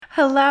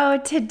Hello,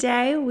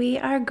 today we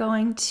are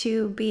going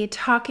to be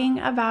talking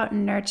about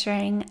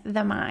nurturing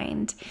the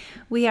mind.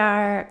 We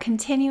are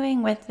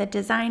continuing with the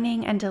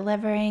Designing and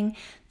Delivering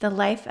the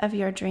Life of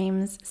Your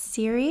Dreams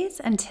series,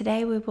 and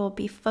today we will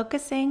be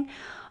focusing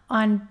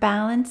on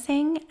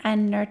balancing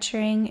and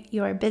nurturing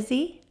your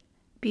busy,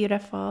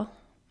 beautiful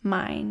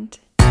mind.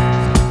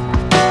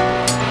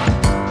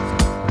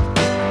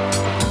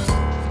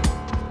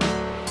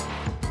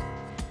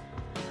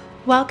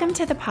 Welcome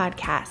to the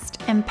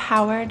podcast,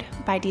 Empowered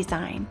by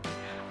Design.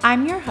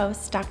 I'm your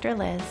host, Dr.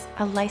 Liz,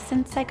 a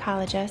licensed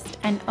psychologist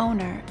and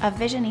owner of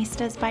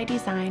Visionistas by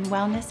Design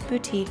Wellness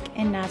Boutique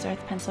in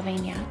Nazareth,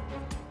 Pennsylvania.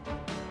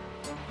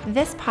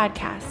 This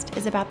podcast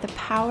is about the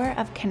power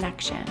of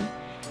connection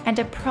and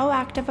a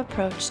proactive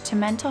approach to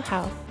mental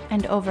health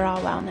and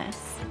overall wellness.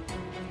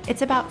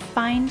 It's about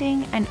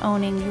finding and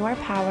owning your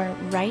power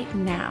right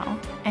now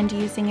and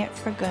using it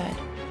for good,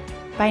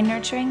 by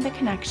nurturing the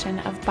connection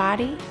of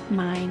body,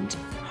 mind,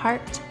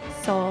 heart,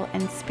 soul,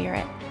 and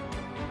spirit.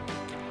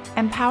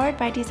 Empowered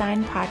by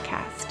Design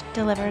podcast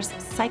delivers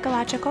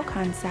psychological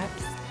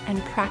concepts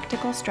and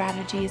practical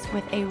strategies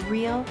with a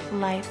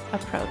real-life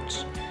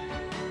approach,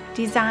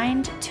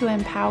 designed to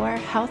empower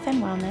health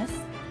and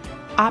wellness,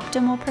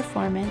 optimal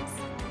performance,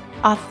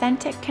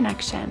 authentic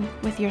connection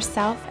with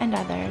yourself and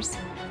others,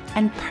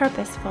 and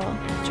purposeful,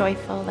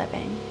 joyful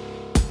living.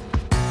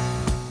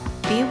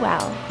 Be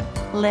well.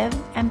 Live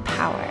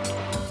empowered.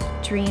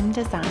 Dream,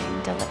 design,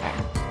 deliver.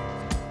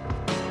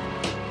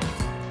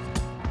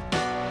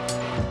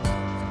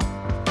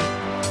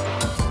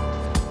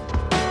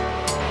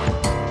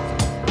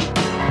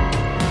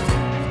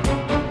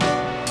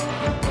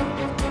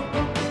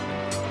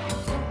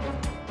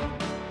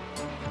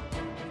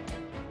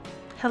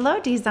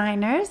 Hello,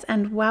 designers,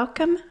 and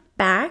welcome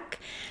back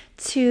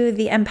to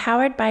the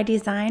Empowered by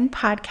Design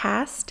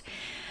podcast.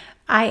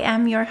 I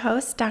am your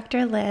host,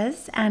 Dr.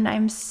 Liz, and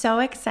I'm so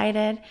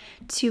excited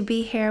to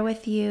be here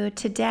with you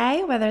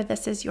today, whether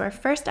this is your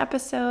first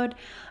episode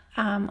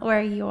or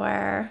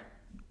you're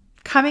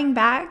coming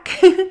back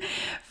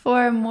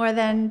for more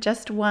than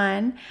just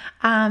one.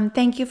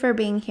 Thank you for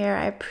being here.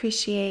 I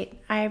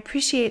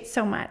appreciate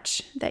so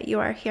much that you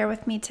are here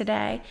with me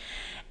today.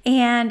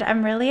 And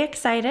I'm really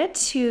excited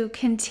to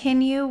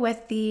continue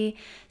with the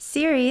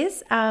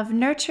series of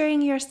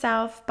nurturing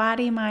yourself,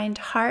 body, mind,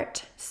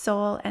 heart,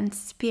 soul, and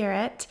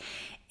spirit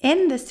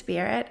in the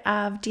spirit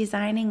of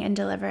designing and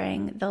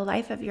delivering the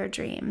life of your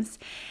dreams.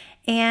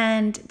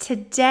 And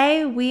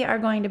today we are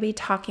going to be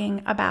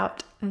talking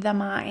about the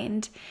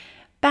mind,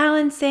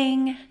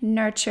 balancing,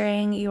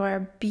 nurturing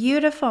your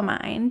beautiful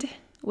mind,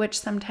 which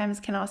sometimes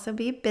can also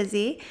be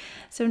busy.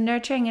 So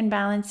nurturing and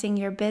balancing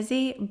your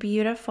busy,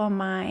 beautiful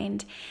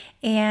mind.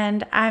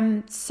 And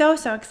I'm so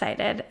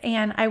excited.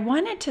 And I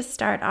wanted to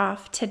start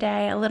off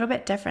today a little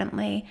bit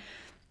differently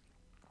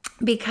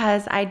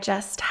because I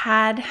just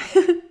had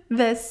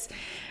this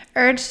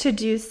urge to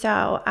do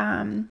so.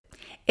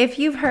 If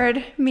you've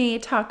heard me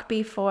talk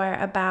before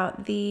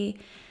about the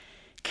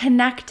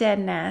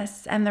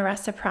connectedness and the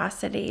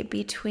reciprocity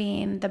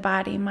between the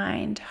body,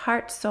 mind,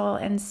 heart, soul,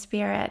 and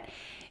spirit,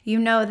 you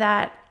know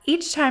that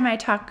each time I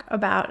talk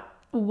about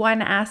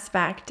one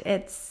aspect,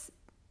 it's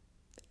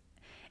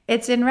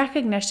in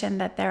recognition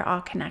that they're all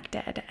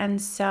connected.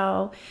 And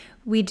so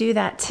we do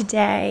that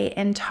today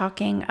in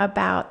talking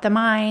about the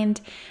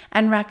mind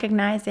and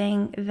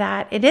recognizing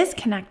that it is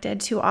connected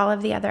to all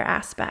of the other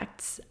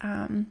aspects.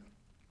 And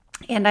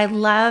I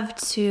love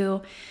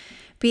to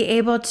be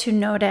able to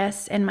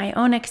notice in my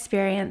own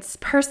experience,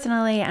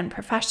 personally and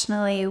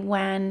professionally,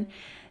 when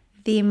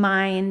the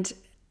mind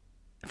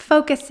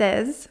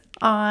focuses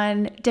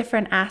on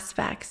different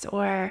aspects,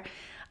 or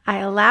I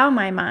allow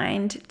my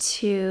mind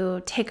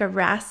to take a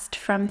rest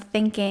from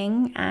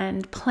thinking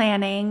and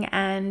planning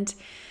and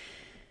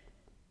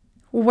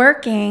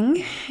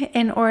working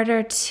in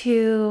order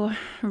to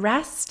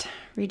rest,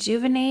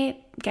 rejuvenate,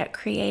 get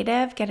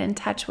creative, get in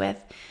touch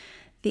with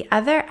the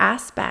other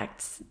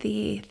aspects,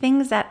 the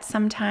things that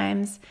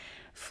sometimes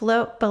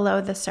float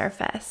below the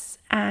surface.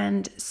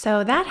 And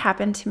so that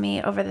happened to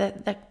me over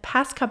the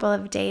past couple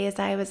of days.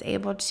 I was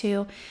able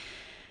to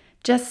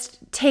just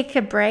take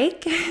a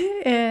break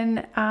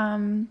in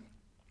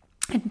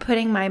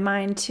putting my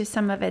mind to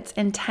some of its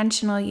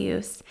intentional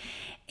use.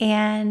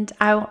 And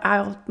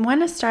I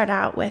want to start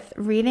out with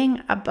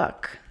reading a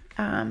book.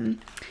 And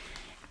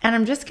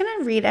I'm just going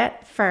to read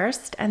it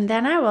first, and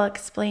then I will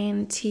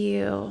explain to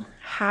you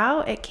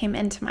how it came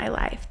into my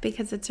life,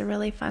 because it's a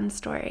really fun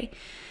story.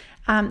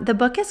 The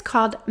book is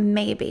called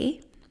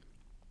Maybe,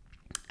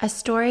 a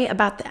story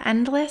about the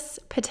endless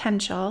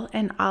potential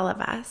in all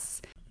of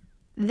us.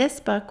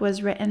 This book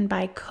was written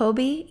by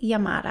Kobi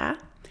Yamada,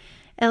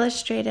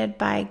 illustrated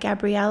by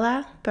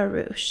Gabriela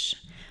Baruch.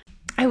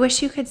 I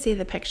wish you could see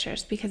the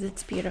pictures because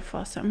it's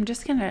beautiful. So I'm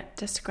just going to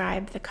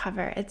describe the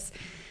cover. It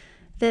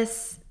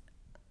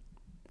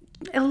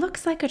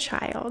looks like a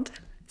child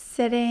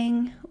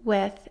sitting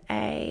with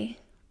a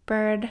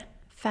bird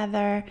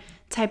feather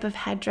type of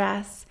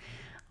headdress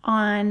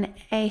on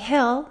a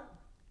hill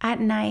at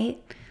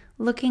night,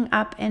 looking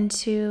up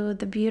into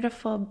the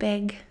beautiful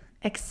big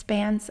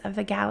expanse of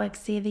the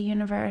galaxy, the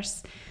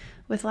universe,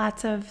 with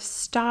lots of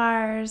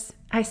stars.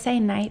 I say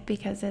night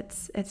because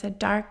it's a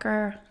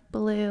darker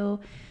blue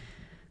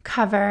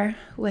cover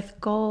with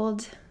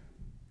gold,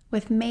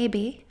 with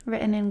maybe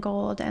written in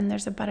gold, and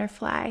there's a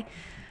butterfly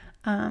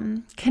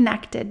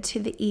connected to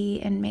the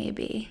E in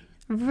maybe.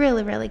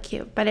 Really, really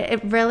cute, but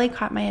it really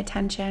caught my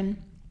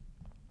attention.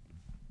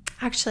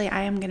 Actually,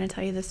 I am going to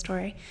tell you the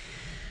story.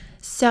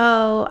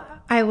 So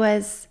I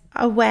was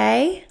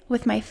away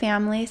with my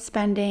family,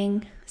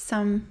 spending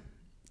some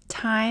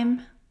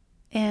time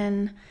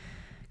in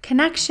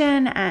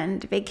connection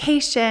and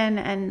vacation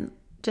and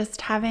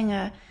just having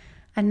a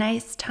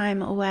nice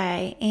time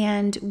away.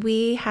 And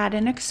we had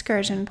an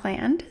excursion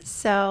planned.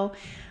 So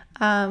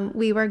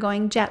we were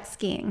going jet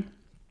skiing.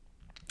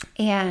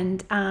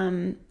 And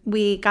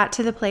we got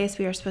to the place.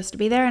 We were supposed to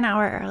be there an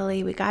hour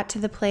early. We got to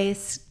the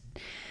place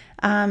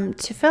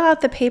to fill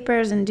out the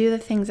papers and do the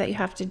things that you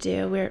have to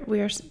do. We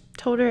were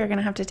told we were going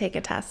to have to take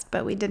a test,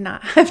 but we did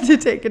not have to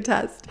take a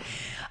test.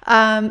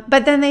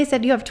 But then they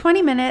said, you have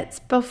 20 minutes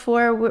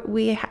before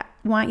we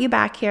want you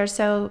back here.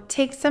 So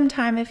take some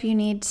time if you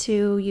need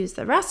to use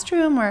the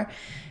restroom or,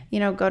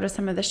 go to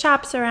some of the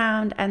shops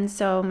around. And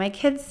so my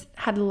kids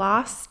had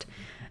lost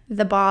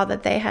the ball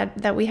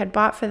that we had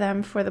bought for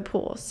them for the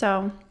pool.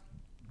 So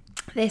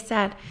they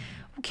said,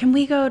 can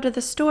we go to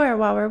the store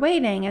while we're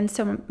waiting? And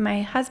so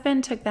my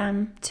husband took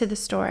them to the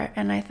store,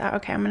 and I thought,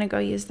 okay, I'm going to go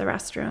use the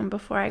restroom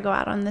before I go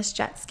out on this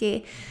jet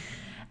ski.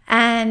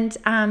 And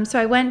so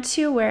I went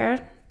to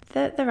where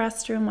the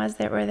restroom was,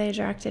 where they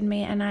directed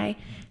me, and I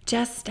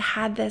just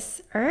had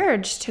this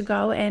urge to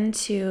go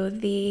into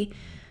the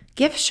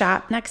gift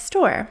shop next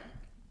door.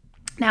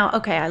 Now,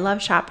 okay, I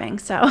love shopping,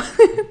 so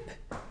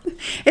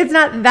it's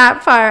not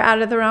that far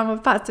out of the realm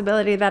of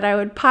possibility that I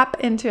would pop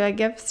into a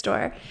gift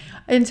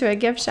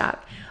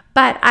shop.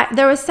 But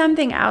there was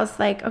something else,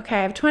 like, okay,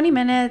 I have 20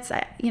 minutes,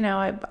 I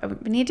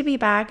need to be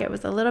back. It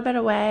was a little bit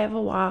away of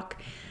a walk.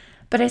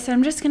 But I said,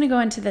 I'm just going to go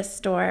into this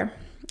store.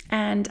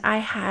 And I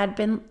had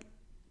been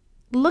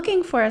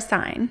looking for a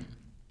sign.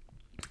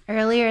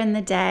 Earlier in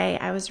the day,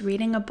 I was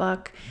reading a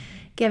book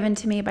given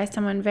to me by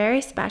someone very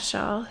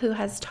special who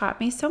has taught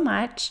me so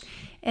much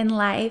in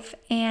life.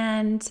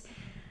 And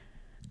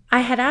I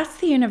had asked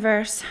the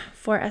universe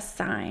for a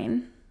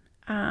sign,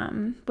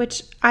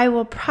 which I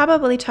will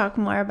probably talk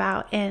more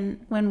about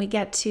when we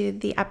get to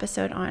the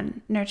episode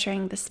on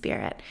nurturing the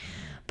spirit.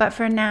 But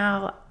for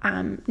now,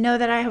 know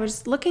that I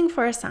was looking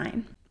for a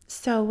sign.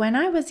 So when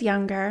I was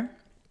younger,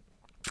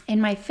 in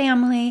my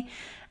family,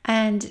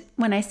 and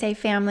when I say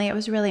family, it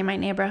was really my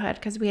neighborhood,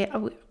 because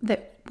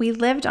we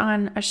lived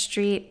on a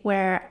street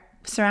where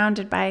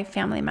surrounded by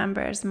family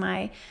members.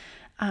 My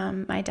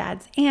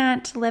dad's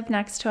aunt lived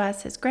next to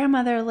us. His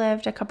grandmother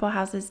lived a couple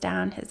houses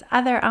down. His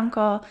other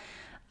uncle,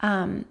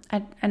 an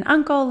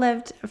uncle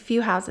lived a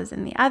few houses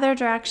in the other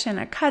direction,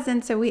 a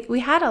cousin. So we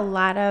had a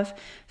lot of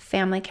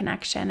family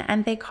connection,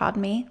 and they called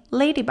me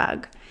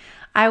Ladybug.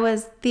 I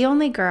was the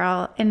only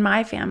girl in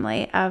my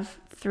family of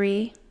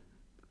 3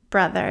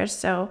 brothers.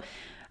 So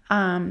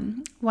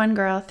one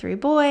girl, 3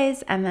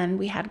 boys, and then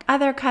we had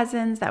other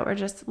cousins that were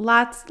just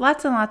lots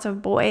and lots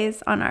of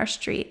boys on our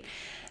street.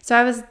 So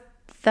I was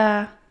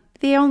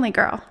the only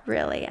girl,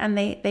 really, and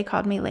they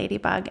called me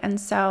Ladybug. And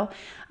so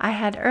I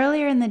had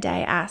earlier in the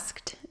day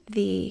asked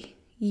the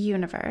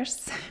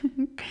universe,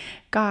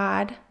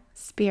 God,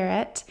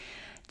 Spirit,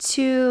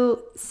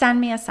 to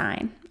send me a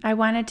sign. I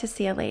wanted to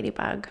see a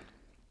ladybug.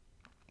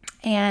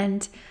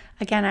 And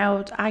again,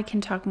 I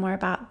can talk more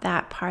about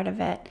that part of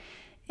it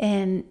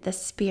in the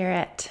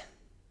spirit,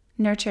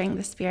 nurturing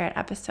the spirit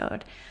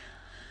episode.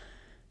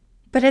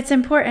 But it's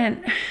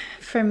important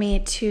for me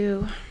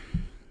to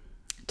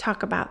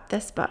talk about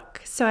this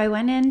book. So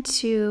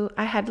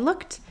I had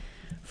looked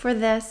for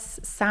this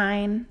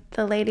sign,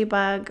 the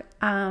ladybug,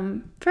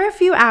 for a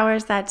few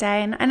hours that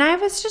day. And I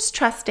was just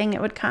trusting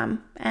it would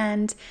come.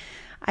 And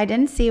I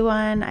didn't see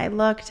one. I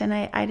looked and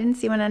I didn't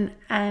see one.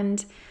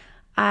 And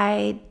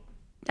I,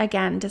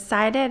 again,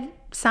 decided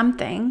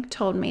something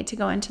told me to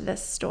go into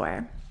this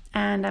store.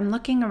 And I'm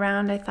looking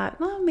around. I thought,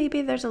 well,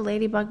 maybe there's a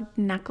ladybug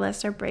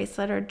necklace or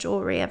bracelet or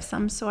jewelry of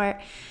some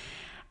sort.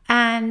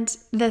 And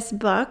this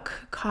book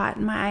caught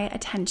my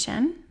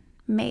attention,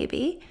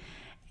 maybe.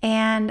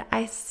 And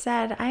I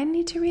said, I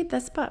need to read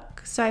this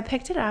book. So I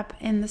picked it up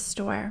in the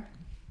store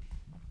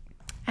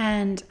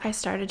and I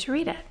started to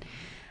read it.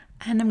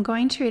 And I'm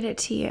going to read it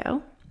to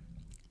you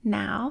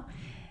now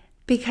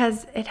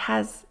because it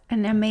has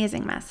an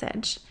amazing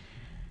message.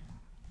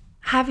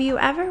 Have you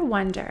ever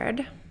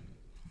wondered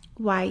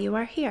why you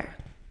are here?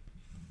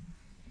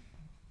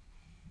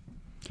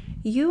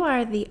 You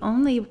are the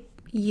only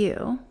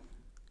you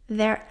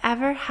there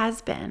ever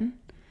has been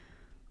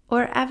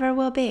or ever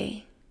will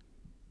be.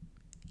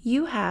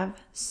 You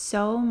have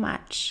so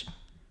much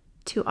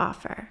to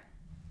offer.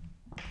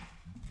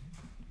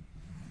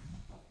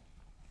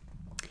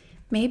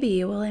 Maybe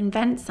you will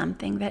invent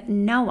something that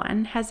no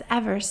one has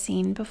ever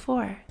seen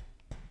before.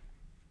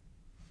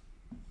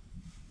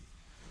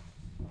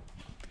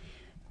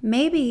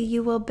 Maybe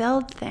you will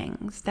build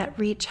things that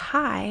reach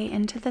high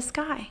into the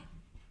sky.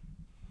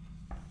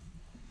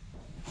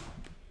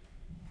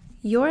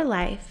 Your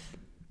life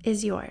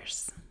is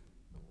yours.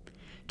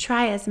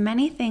 Try as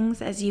many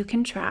things as you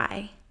can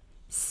try.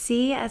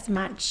 See as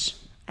much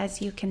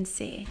as you can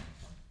see.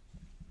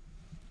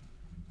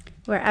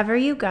 Wherever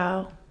you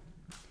go,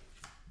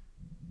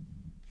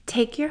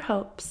 take your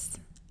hopes,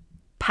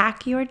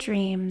 pack your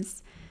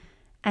dreams,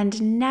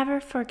 and never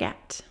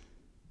forget,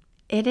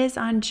 it is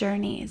on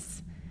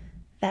journeys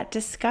that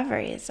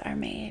discoveries are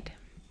made.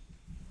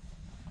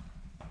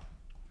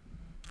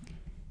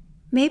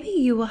 Maybe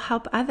you will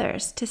help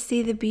others to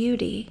see the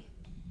beauty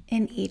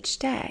in each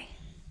day.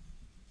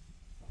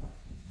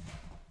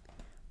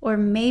 Or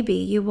maybe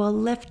you will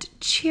lift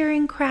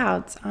cheering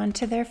crowds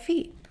onto their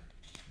feet.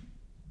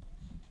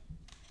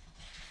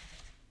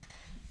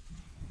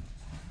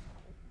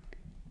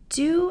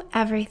 Do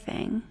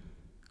everything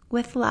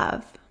with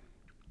love.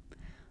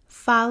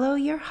 Follow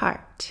your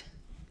heart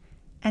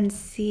and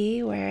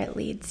see where it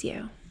leads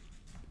you.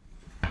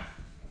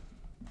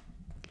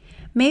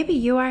 Maybe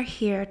you are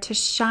here to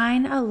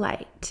shine a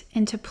light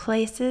into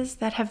places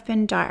that have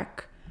been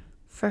dark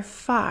for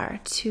far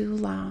too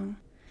long.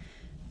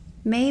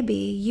 Maybe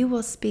you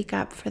will speak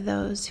up for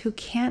those who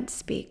can't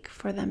speak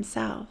for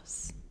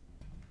themselves.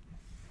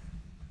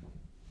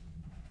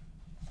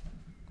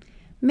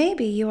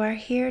 Maybe you are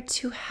here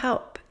to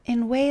help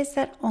in ways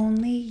that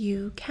only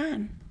you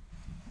can.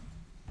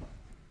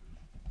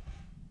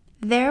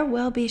 There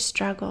will be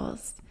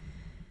struggles,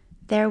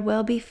 there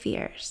will be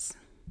fears,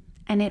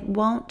 and it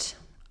won't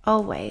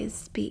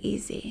always be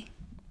easy.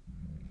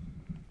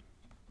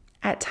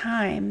 At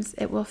times,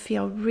 it will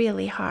feel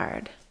really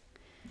hard,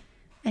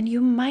 and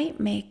you might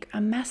make a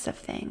mess of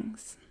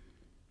things.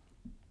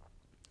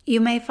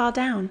 You may fall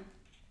down.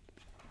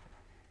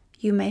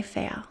 You may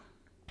fail.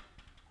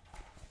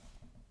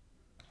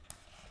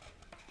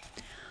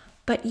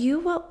 But you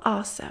will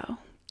also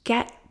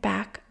get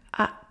back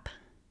up,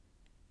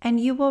 and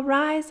you will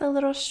rise a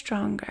little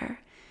stronger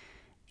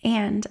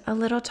and a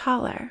little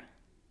taller,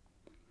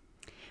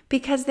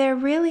 because there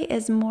really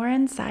is more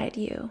inside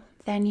you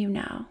than you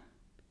know.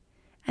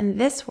 And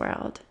this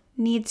world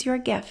needs your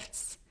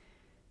gifts,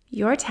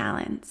 your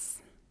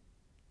talents,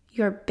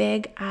 your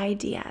big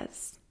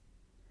ideas.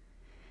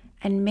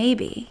 And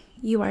maybe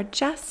you are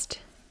just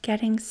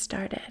getting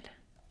started.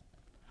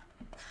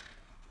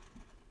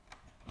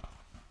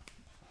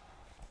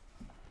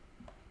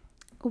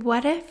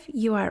 What if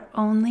you are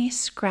only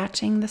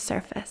scratching the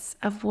surface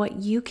of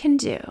what you can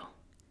do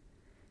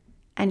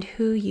and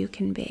who you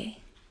can be?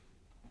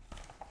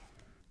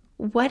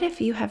 What if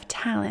you have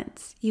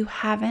talents you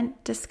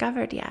haven't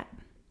discovered yet?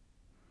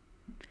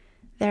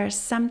 There is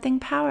something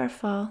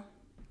powerful,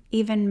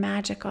 even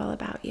magical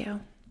about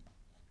you.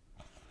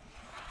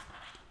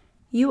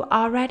 You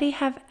already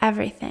have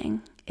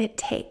everything it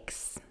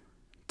takes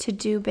to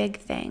do big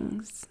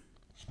things.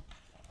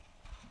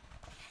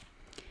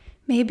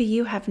 Maybe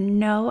you have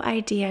no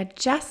idea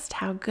just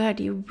how good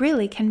you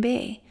really can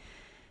be,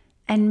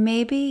 and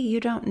maybe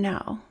you don't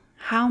know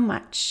how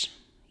much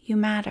you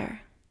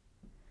matter.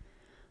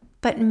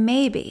 But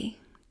maybe,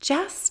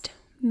 just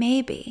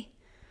maybe,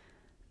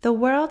 the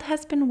world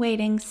has been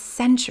waiting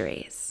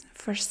centuries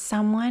for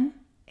someone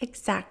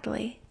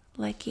exactly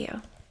like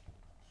you.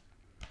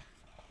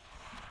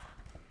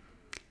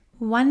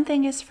 One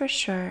thing is for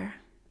sure,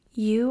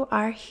 you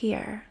are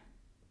here.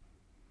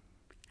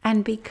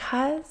 And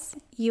because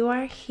you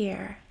are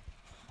here,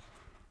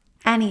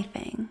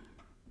 anything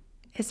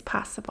is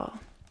possible.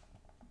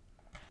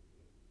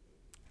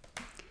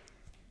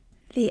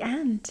 The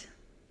end.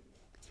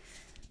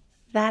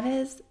 That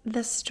is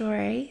the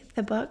story,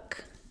 the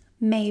book,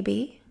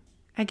 Maybe,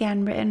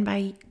 again written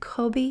by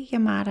Kobi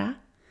Yamada,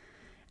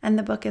 and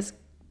the book is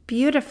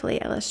beautifully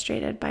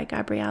illustrated by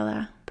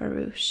Gabriela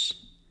Baruch.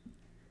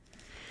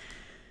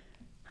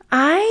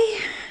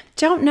 I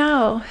don't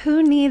know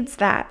who needs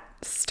that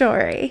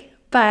story,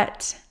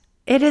 but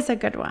it is a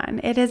good one.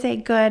 It is a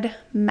good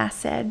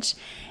message.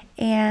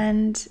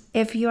 And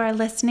if you are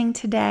listening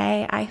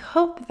today, I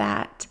hope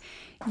that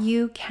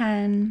you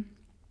can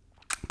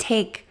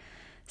take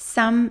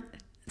something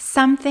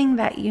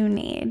that you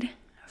need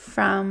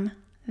from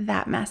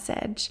that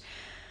message.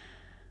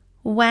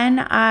 When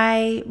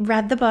I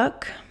read the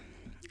book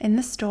in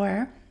the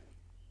store,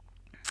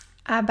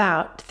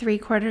 about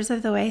 3/4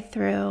 of the way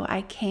through,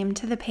 I came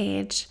to the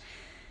page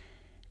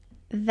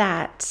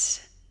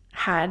that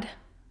had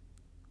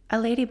a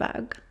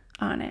ladybug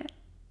on it.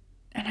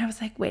 And I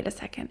was like, wait a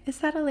second, is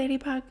that a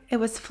ladybug?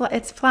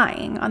 It's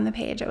flying on the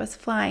page. It was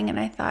flying, and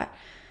I thought,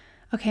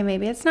 okay,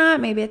 maybe it's not,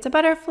 maybe it's a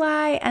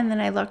butterfly. And then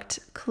I looked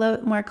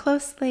more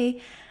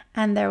closely,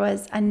 and there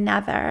was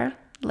another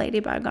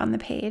ladybug on the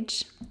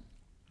page,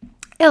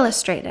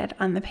 illustrated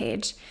on the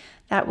page,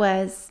 that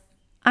was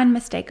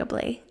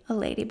unmistakably a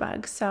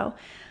ladybug. So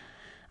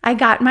I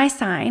got my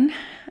sign,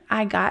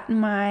 I got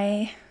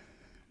my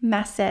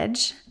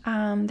message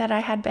that I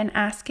had been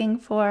asking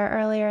for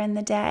earlier in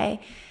the day,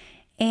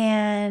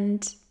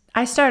 and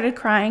I started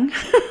crying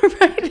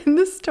right in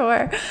the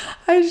store.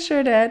 I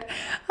sure did.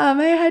 I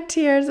had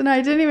tears and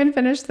I didn't even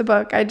finish the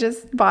book. I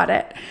just bought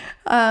it.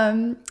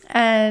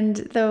 And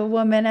the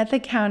woman at the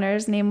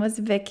counter's name was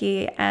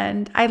Vicky,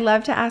 and I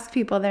love to ask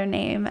people their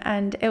name,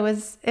 and it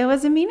was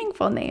a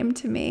meaningful name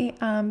to me,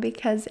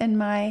 because in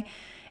my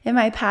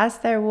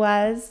past there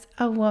was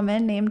a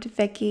woman named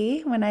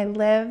Vicky when I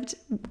lived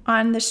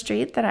on the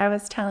street that I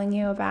was telling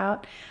you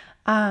about.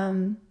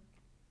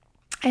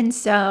 And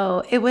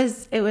so it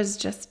was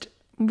just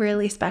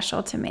really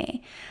special to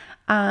me.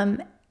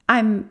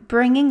 I'm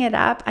bringing it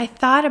up. I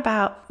thought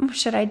about,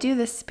 should I do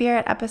the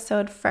spirit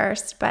episode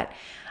first? But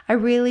I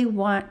really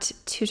want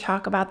to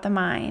talk about the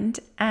mind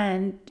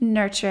and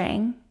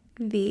nurturing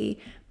the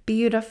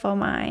beautiful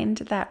mind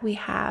that we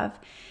have,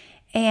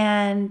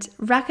 and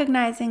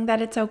recognizing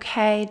that it's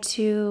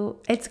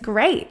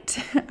great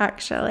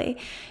actually,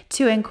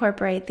 to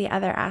incorporate the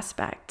other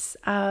aspects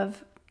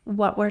of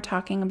what we're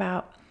talking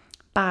about: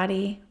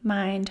 body,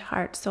 mind,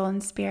 heart, soul,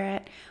 and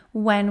spirit,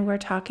 when we're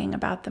talking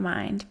about the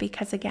mind,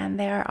 because again,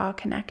 they are all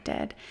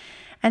connected.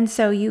 And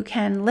so you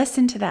can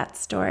listen to that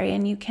story,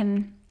 and you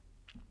can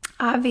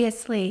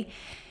obviously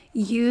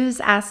use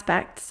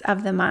aspects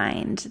of the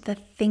mind, the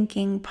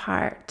thinking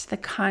part, the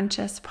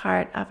conscious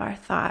part of our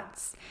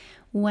thoughts,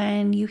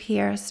 when you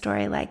hear a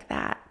story like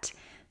that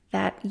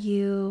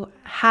you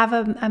have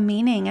a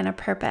meaning and a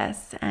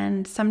purpose.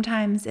 And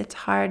sometimes it's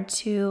hard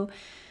to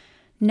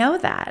know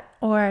that,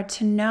 or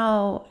to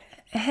know,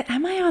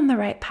 am I on the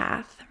right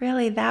path?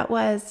 Really, that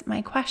was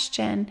my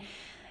question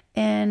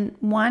in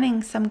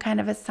wanting some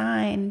kind of a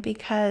sign,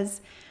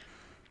 because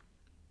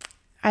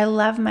I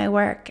love my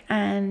work,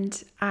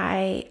 and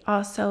I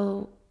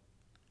also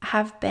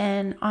have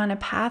been on a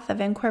path of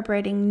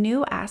incorporating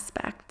new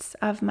aspects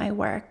of my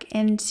work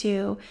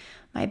into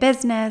my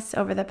business.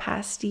 Over the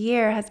past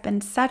year has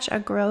been such a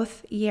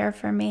growth year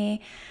for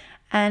me,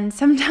 and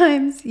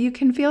sometimes you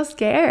can feel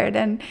scared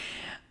and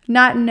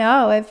not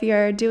know if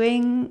you're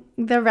doing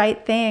the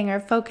right thing or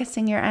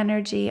focusing your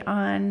energy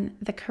on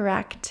the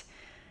correct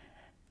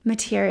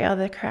material,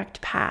 the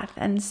correct path.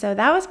 And so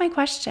that was my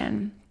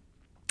question,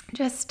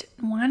 just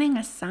wanting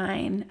a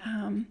sign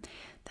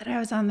that I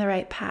was on the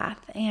right path.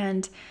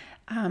 And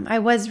I'm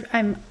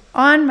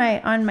on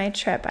my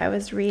trip. I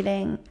was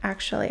reading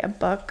actually a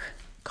book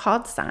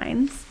called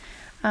Signs,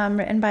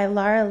 written by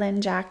Laura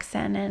Lynn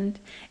Jackson, and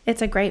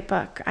it's a great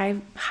book.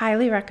 I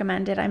highly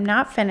recommend it. I'm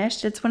not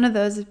finished. It's one of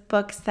those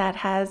books that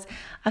has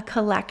a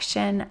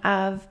collection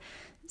of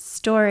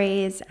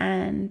stories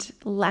and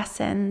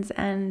lessons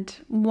and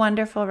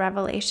wonderful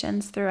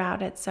revelations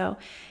throughout it. So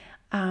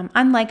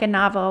unlike a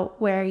novel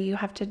where you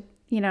have to,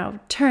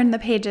 turn the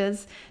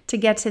pages to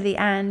get to the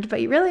end, but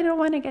you really don't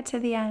want to get to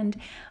the end,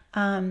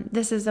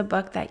 this is a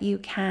book that you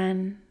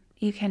can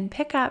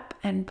pick up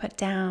and put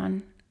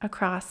down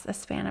across a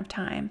span of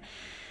time.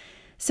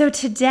 So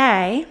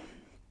today,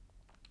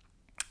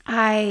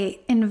 I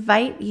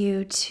invite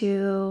you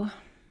to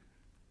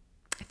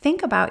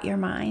think about your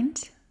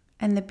mind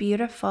and the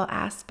beautiful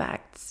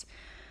aspects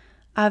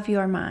of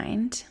your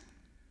mind,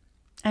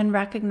 and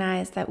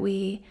recognize that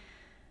we,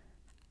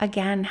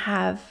 again,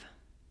 have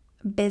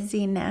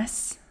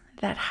busyness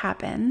that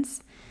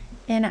happens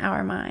in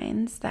our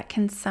minds that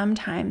can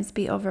sometimes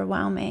be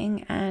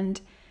overwhelming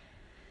and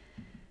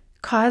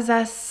cause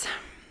us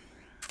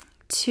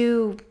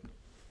to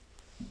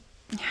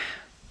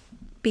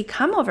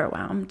become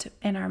overwhelmed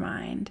in our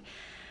mind.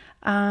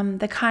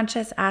 The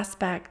conscious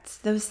aspects,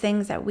 those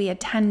things that we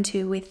attend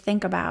to, we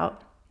think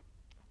about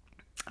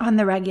on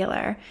the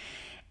regular.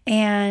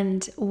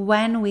 And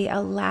when we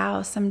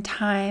allow some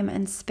time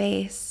and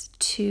space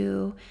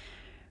to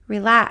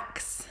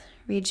relax,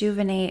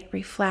 rejuvenate,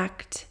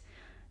 reflect,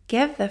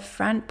 give the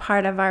front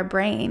part of our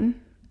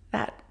brain,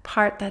 that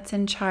part that's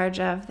in charge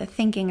of the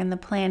thinking and the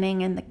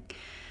planning and the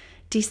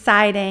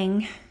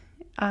deciding,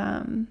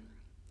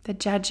 the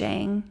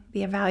judging,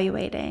 the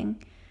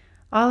evaluating,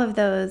 all of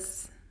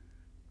those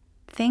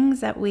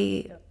things that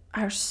we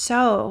are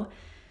so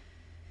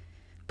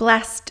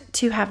blessed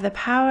to have the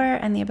power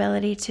and the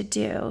ability to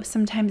do.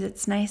 Sometimes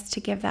it's nice to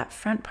give that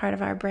front part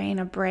of our brain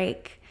a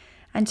break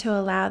and to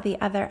allow the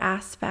other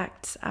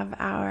aspects of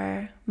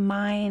our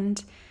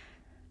mind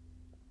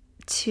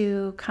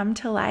to come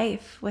to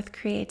life with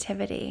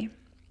creativity.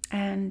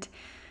 And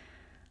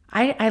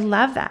I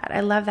love that.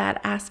 I love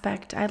that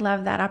aspect. I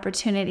love that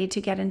opportunity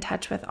to get in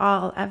touch with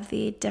all of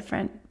the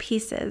different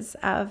pieces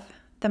of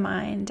the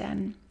mind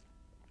and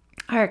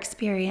our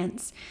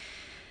experience.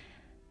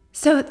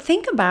 So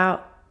think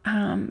about,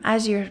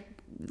 as you're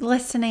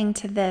listening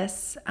to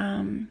this,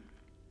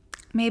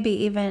 maybe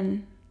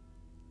even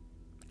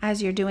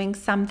as you're doing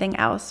something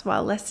else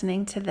while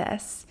listening to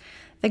this,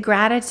 the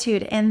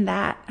gratitude in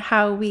that,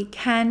 how we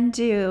can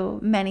do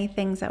many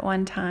things at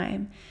one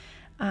time,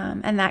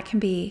 and that can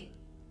be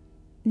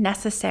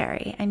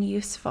necessary and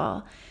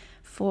useful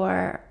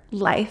for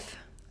life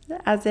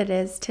as it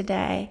is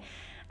today.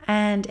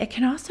 And it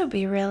can also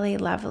be really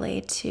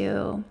lovely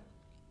to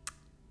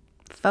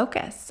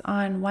focus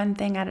on one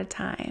thing at a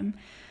time,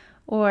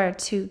 or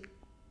to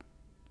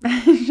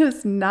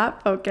just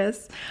not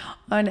focus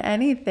on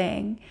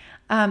anything.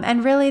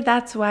 And really,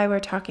 that's why we're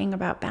talking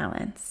about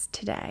balance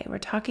today. We're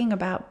talking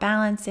about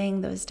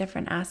balancing those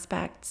different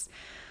aspects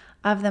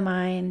of the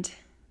mind,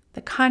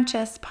 the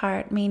conscious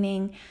part,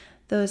 meaning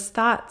those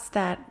thoughts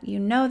that you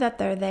know that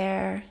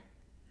they're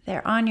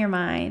on your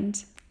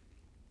mind,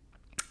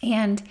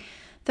 and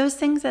those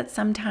things that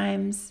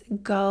sometimes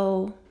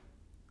go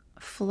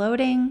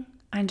floating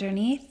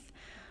underneath,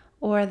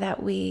 or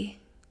that we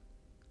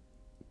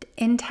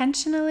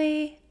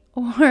intentionally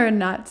or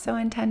not so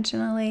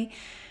intentionally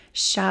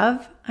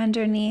shove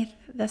underneath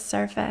the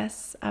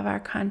surface of our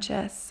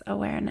conscious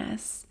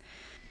awareness.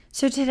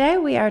 So today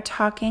we are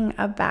talking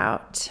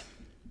about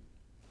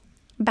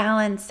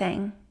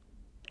balancing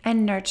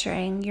and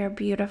nurturing your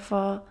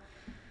beautiful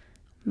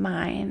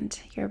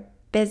mind, your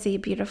busy,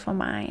 beautiful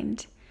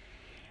mind.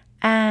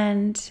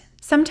 And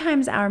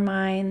sometimes our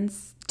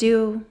minds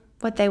do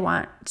what they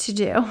want to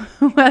do,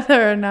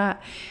 whether or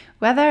not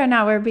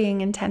we're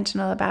being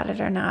intentional about it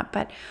or not.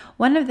 But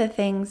one of the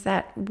things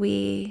that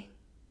we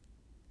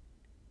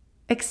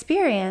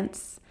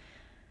experience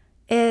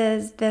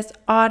is this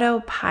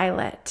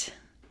autopilot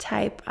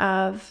type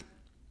of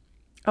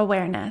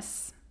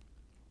awareness,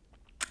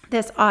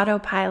 this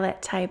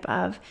autopilot type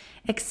of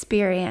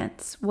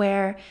experience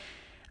where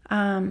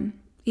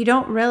you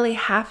don't really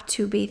have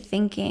to be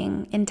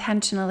thinking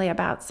intentionally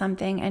about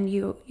something, and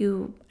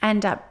you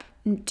end up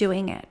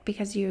doing it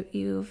because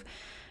you've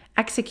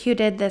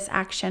executed this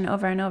action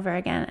over and over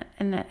again.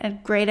 And a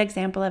great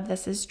example of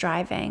this is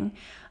driving.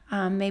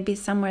 Maybe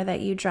somewhere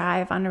that you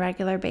drive on a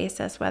regular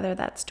basis, whether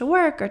that's to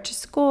work or to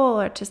school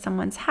or to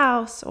someone's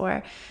house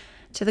or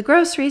to the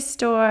grocery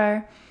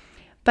store.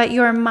 But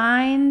your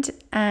mind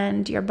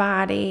and your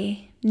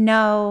body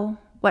know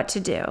what to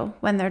do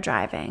when they're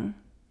driving,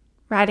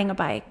 riding a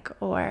bike,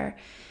 or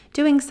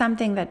doing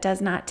something that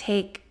does not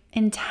take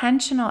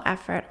intentional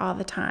effort all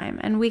the time.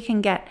 And we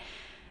can get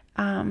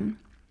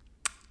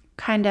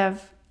kind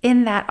of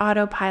in that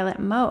autopilot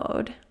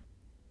mode.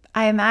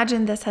 I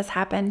imagine this has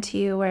happened to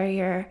you where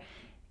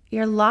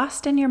you're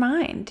lost in your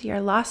mind, you're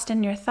lost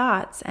in your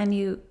thoughts, and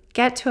you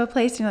get to a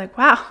place and you're like,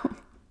 wow,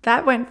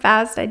 that went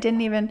fast. I did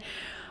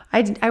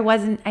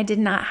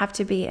not have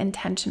to be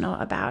intentional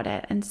about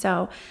it. And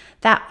so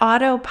that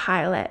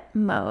autopilot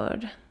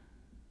mode,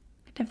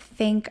 kind of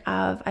think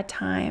of a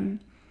time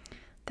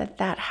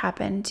that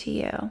happened to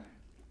you.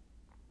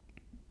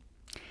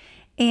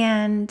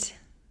 And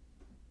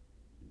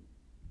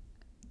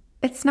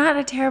it's not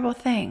a terrible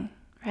thing,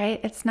 right?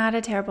 It's not a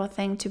terrible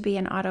thing to be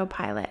an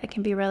autopilot. It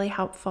can be really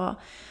helpful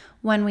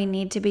when we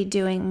need to be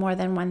doing more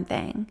than one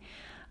thing.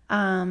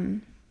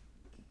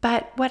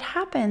 But what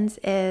happens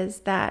is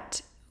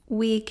that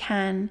we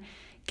can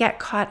get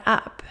caught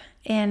up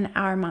in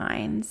our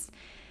minds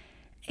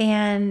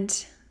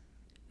and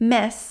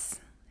miss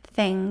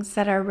things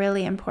that are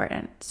really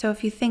important. So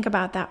if you think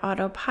about that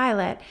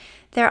autopilot,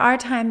 there are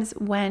times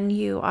when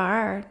you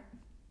are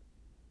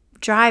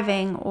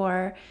driving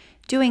or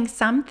doing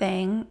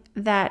something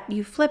that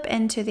you flip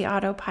into the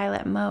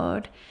autopilot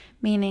mode,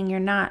 meaning you're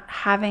not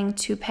having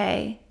to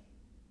pay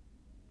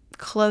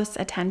close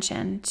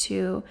attention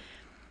to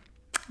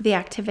the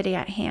activity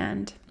at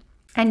hand.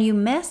 And you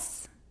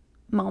miss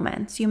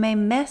moments. You may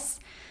miss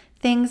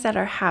things that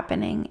are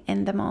happening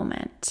in the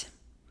moment.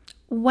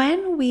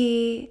 When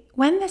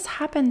this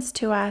happens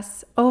to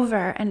us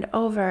over and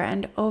over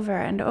and over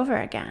and over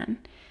again,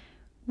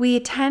 we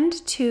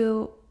tend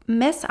to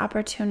miss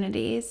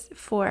opportunities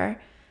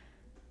for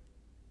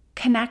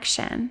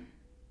connection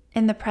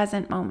in the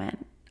present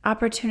moment,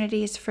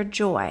 opportunities for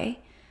joy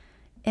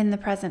in the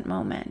present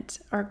moment,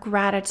 or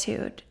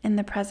gratitude in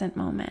the present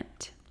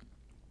moment.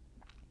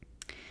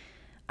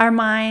 Our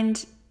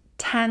mind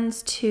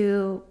tends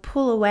to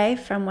pull away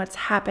from what's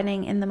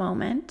happening in the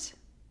moment,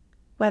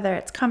 whether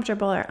it's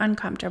comfortable or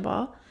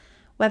uncomfortable,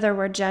 whether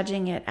we're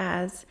judging it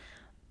as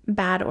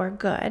bad or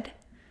good,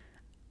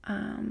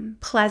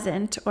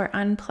 pleasant or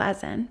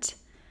unpleasant.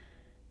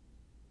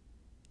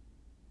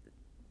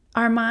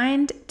 Our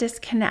mind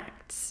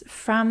disconnects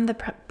from the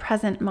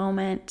present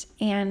moment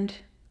and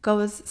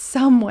goes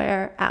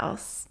somewhere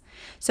else.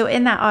 So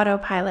in that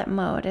autopilot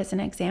mode is an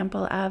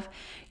example of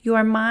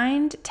your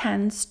mind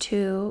tends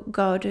to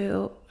go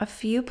to a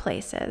few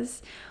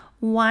places.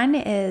 One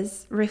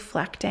is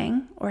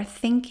reflecting or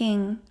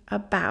thinking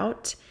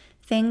about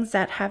things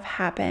that have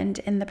happened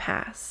in the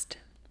past.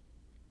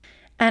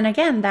 And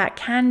again, that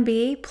can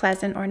be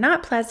pleasant or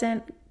not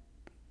pleasant,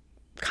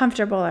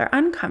 comfortable or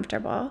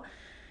uncomfortable.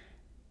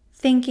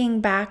 Thinking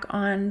back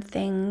on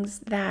things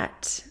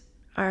that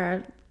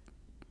are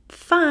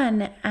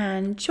fun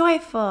and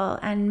joyful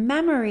and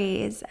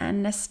memories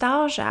and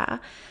nostalgia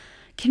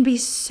can be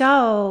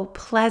so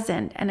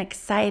pleasant and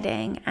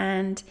exciting,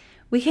 and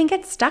we can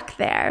get stuck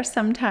there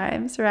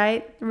sometimes,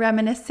 right?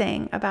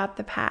 Reminiscing about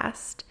the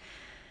past.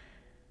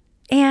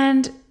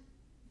 And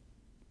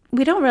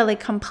we don't really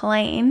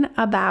complain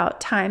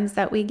about times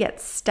that we get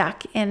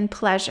stuck in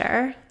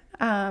pleasure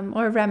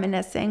or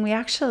reminiscing. We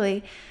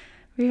actually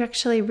We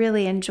actually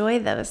really enjoy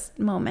those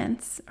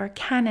moments, or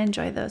can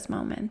enjoy those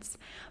moments.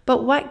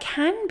 But what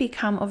can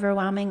become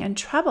overwhelming and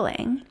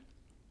troubling,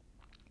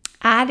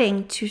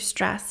 adding to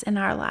stress in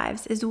our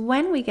lives, is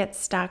when we get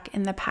stuck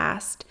in the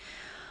past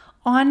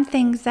on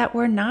things that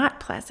were not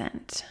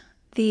pleasant.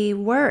 The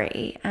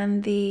worry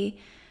and the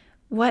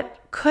what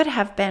could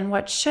have been,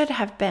 what should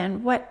have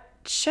been, what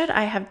should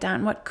I have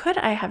done, what could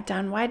I have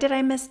done, why did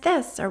I miss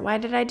this, or why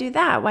did I do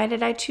that, why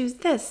did I choose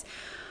this,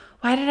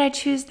 why did I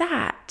choose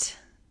that?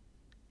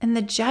 And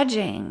the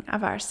judging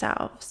of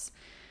ourselves,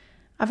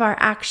 of our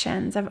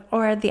actions,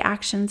 or the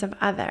actions of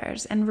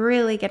others, and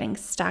really getting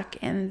stuck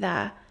in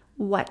the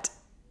what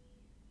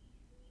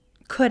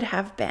could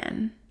have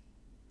been,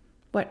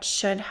 what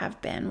should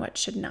have been, what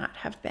should not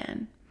have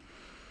been.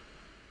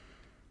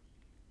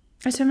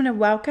 So I'm going to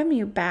welcome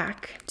you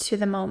back to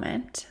the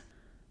moment,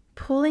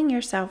 pulling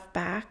yourself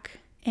back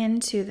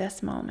into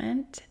this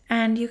moment.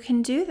 And you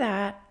can do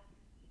that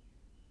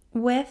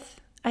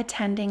with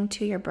attending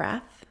to your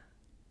breath,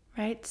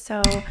 right?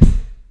 So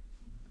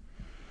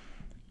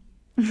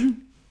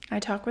I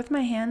talk with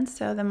my hands,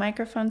 so the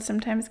microphone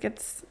sometimes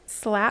gets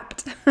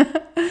slapped.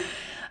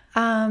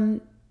 I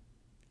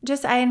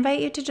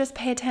invite you to just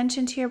pay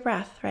attention to your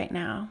breath right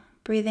now.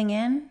 Breathing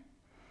in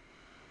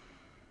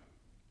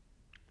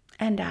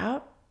and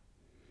out.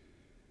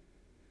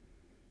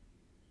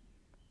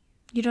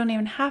 You don't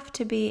even have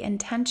to be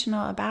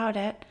intentional about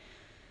it,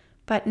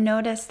 but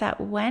notice that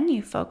when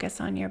you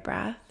focus on your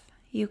breath,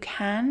 you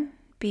can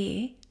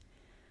be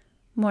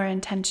more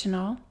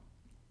intentional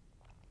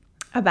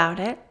about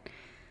it,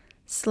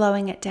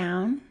 slowing it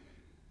down,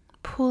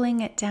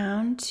 pulling it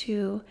down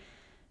to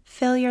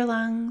fill your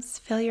lungs,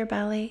 fill your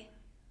belly,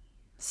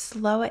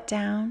 slow it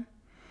down.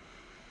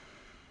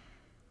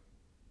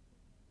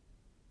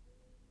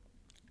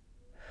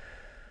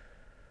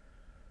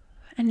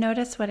 And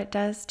notice what it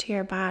does to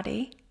your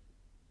body.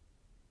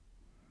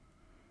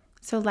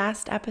 So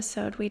last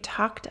episode, we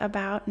talked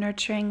about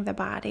nurturing the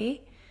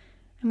body,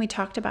 and we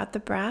talked about the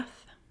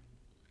breath.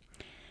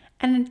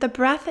 And the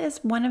breath is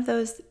one of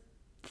those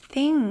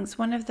things,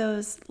 one of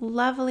those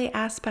lovely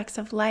aspects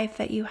of life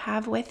that you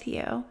have with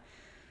you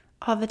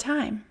all the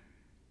time,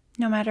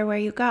 no matter where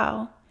you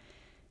go.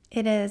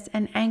 It is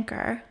an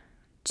anchor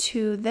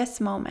to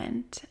this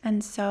moment.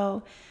 And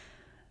so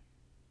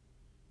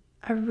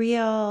a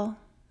real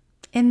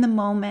in the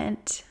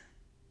moment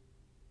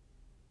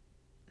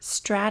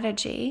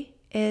strategy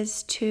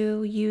is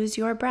to use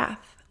your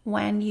breath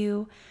when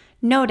you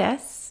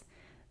notice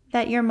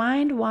that your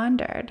mind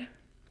wandered.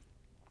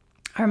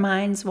 Our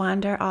minds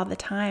wander all the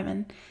time,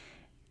 and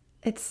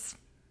it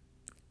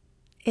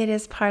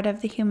is part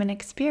of the human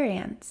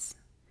experience,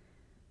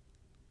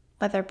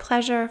 whether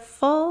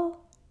pleasureful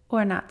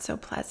or not so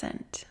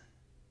pleasant.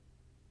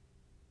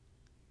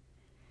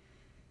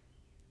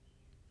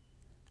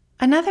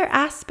 Another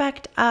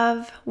aspect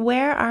of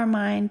where our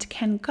mind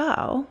can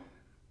go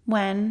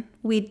when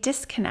we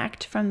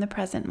disconnect from the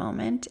present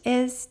moment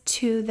is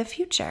to the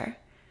future.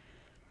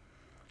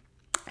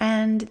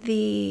 And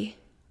the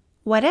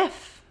what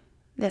if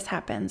this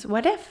happens?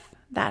 What if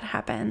that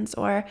happens?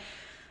 Or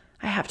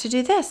I have to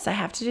do this, I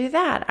have to do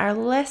that. Our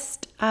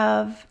list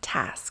of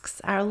tasks,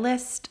 our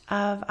list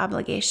of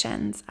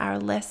obligations, our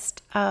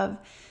list of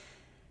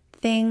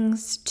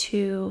things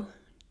to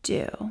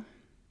do.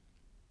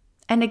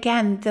 And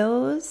again,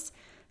 those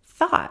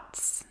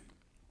thoughts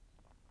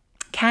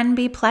can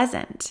be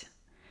pleasant,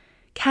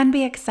 can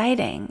be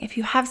exciting. If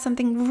you have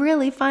something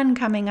really fun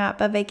coming up,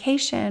 a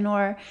vacation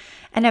or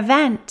an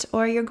event,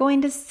 or you're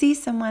going to see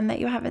someone that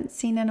you haven't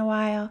seen in a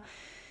while,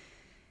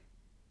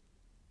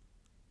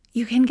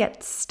 you can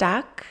get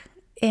stuck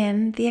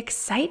in the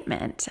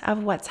excitement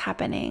of what's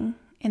happening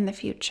in the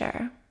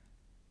future.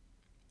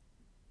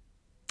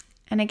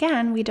 And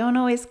again, we don't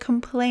always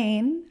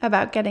complain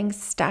about getting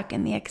stuck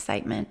in the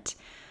excitement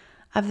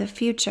of the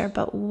future,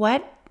 but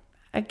what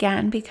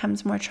again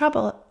becomes more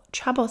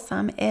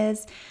troublesome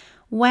is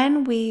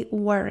when we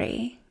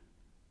worry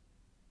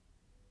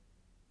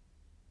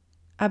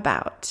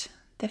about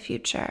the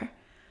future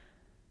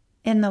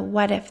in the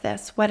what if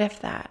this, what if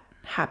that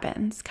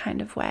happens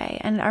kind of way.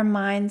 And our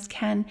minds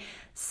can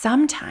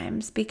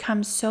sometimes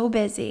become so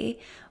busy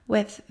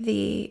with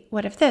the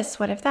what if this,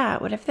 what if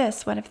that, what if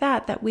this, what if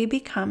that, that we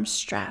become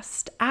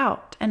stressed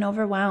out and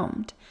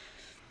overwhelmed.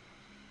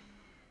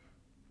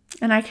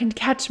 And I can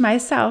catch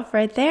myself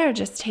right there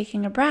just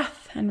taking a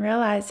breath and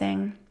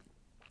realizing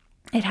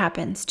it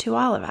happens to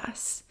all of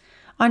us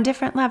on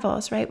different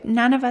levels, right?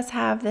 None of us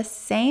have the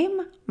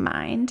same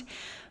mind,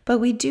 but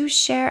we do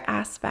share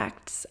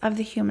aspects of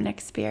the human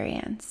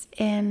experience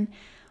in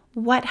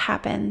what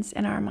happens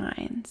in our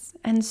minds.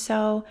 And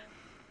so,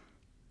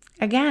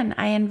 again,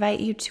 I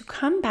invite you to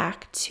come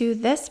back to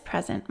this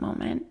present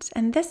moment.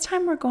 And this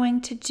time we're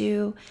going to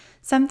do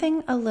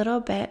something a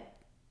little bit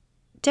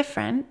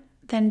different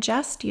than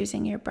just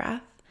using your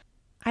breath.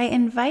 I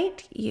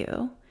invite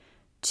you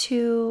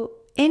to,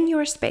 in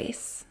your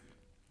space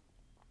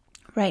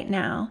right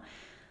now,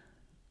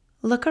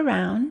 look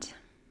around,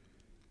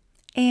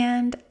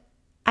 and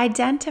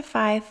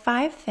identify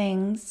 5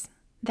 things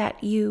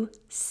that you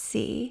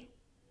see.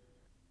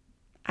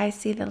 I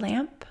see the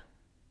lamp.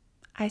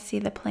 I see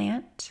the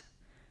plant.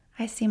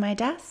 I see my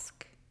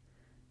desk.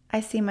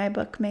 I see my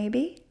book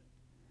maybe.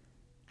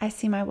 I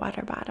see my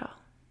water bottle.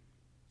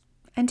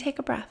 And take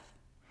a breath.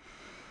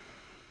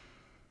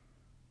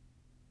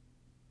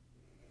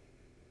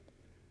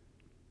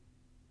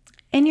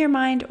 In your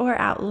mind or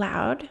out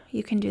loud,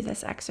 you can do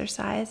this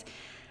exercise.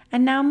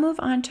 And now move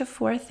on to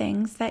 4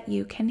 things that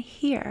you can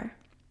hear.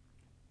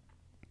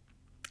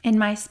 In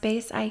my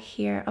space, I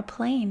hear a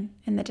plane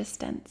in the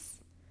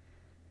distance.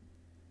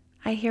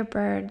 I hear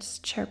birds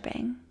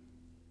chirping.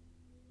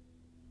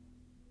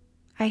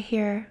 I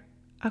hear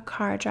a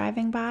car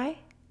driving by.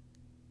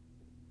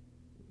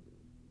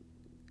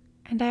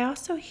 And I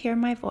also hear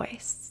my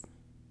voice.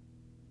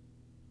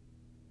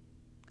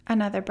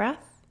 Another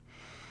breath.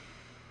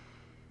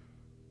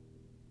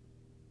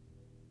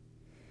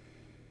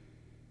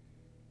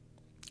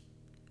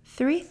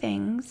 Three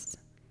things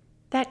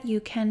that you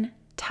can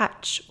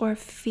touch or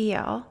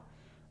feel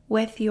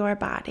with your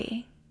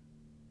body.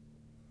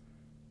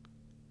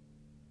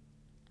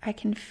 I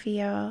can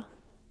feel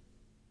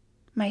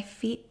my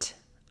feet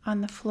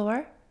on the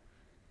floor.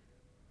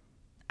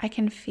 I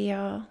can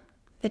feel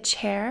the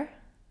chair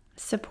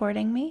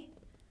supporting me.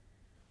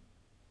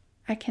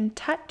 I can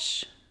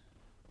touch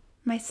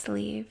my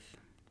sleeve.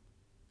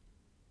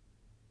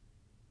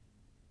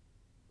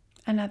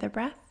 Another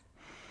breath.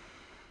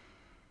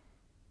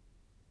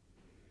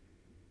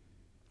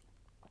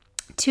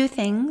 Two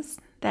things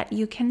that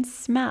you can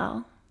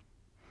smell.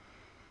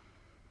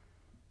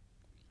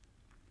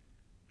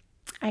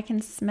 I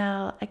can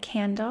smell a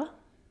candle,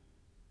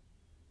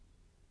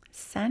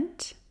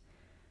 scent,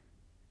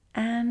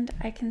 and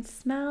I can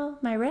smell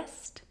my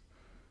wrist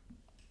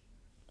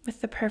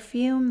with the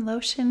perfume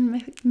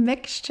lotion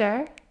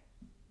mixture.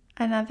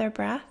 Another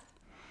breath.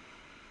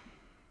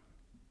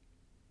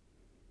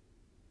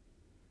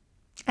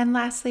 And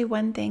lastly,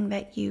 one thing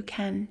that you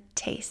can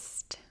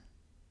taste.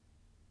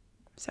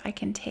 So I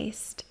can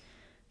taste,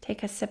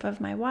 take a sip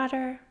of my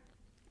water.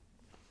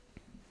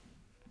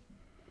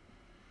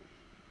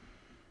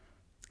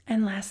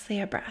 And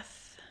lastly, a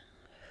breath.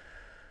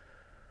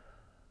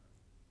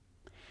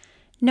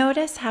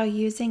 Notice how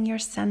using your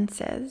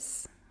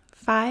senses,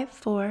 5,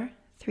 4,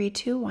 3,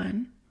 2,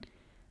 1,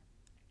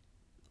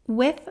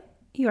 with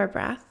your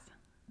breath,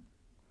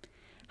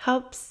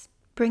 helps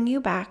bring you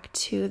back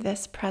to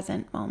this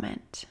present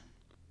moment.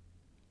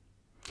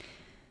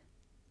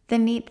 The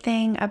neat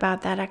thing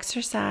about that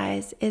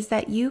exercise is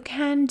that you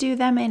can do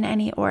them in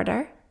any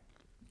order.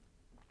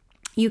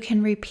 You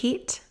can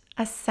repeat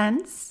a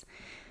sense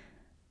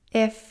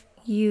if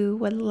you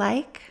would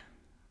like.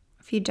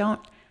 If you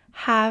don't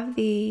have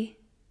the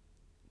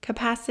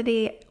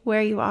capacity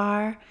where you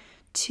are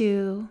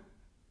to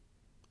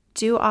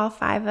use all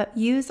 5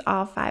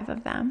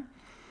 of them,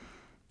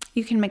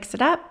 you can mix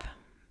it up.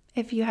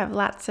 If you have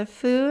lots of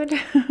food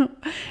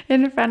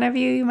in front of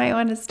you, you might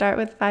want to start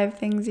with 5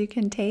 things you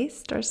can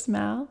taste or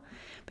smell.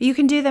 But you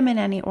can do them in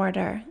any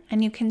order,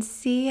 and you can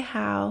see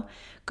how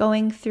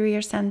going through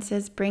your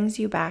senses brings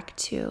you back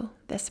to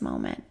this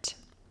moment.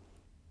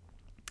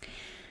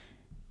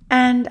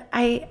 And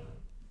I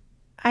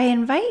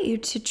invite you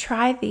to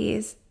try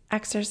these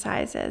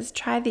exercises,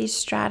 try these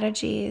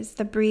strategies,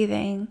 the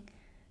breathing,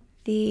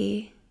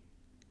 the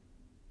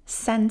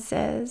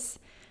senses,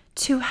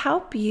 to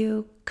help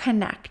you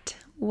connect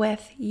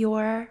with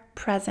your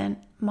present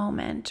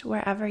moment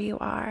wherever you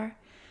are.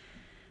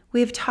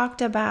 We've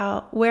talked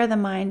about where the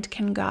mind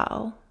can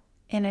go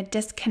in a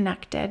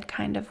disconnected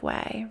kind of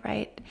way,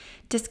 right?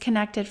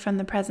 Disconnected from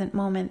the present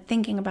moment,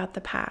 thinking about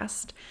the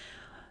past,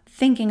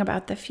 thinking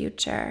about the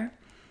future.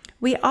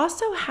 We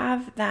also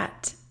have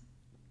that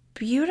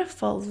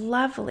beautiful,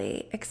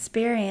 lovely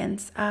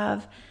experience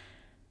of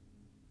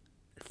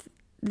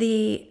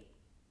the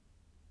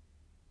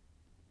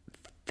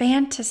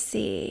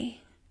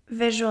fantasy,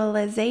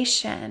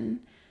 visualization,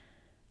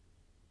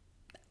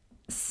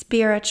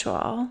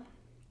 spiritual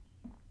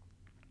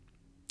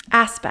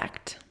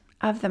aspect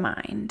of the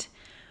mind,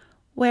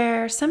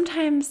 where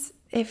sometimes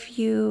if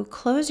you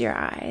close your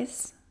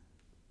eyes,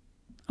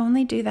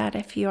 only do that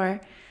if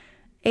you're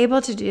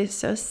able to do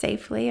so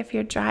safely. If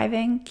you're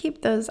driving,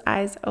 keep those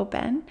eyes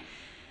open.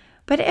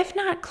 But if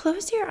not,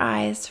 close your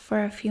eyes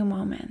for a few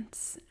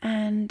moments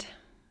and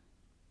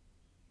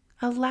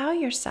allow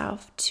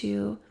yourself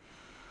to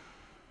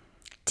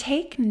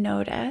take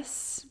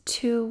notice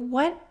to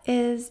what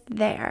is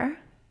there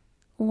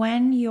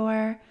when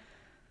your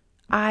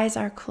eyes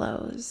are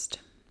closed.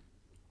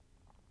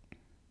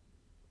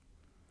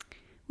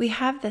 We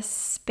have this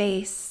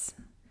space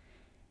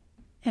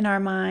in our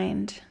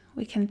mind.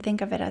 We can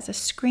think of it as a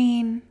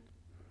screen.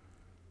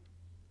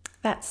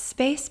 That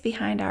space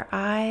behind our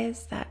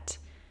eyes, that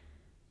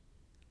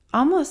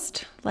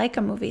almost like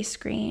a movie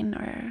screen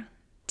or a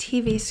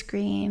TV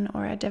screen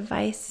or a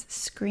device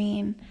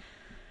screen,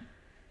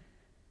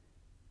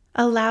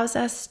 allows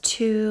us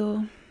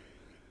to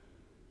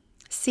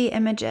see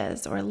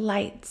images or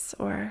lights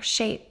or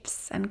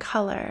shapes and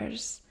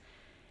colors.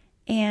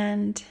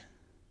 and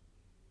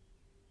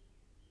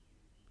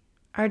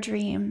our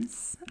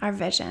dreams, our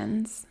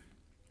visions.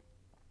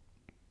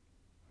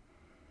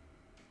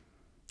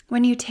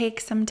 When you take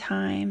some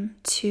time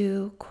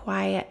to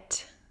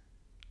quiet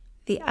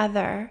the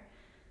other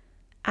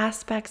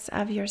aspects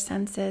of your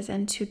senses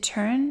and to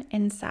turn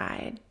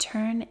inside,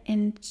 turn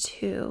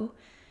into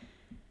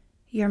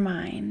your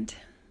mind,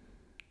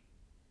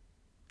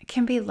 it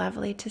can be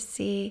lovely to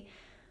see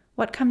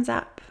what comes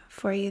up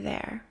for you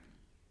there.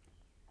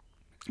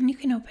 And you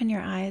can open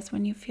your eyes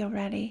when you feel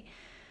ready.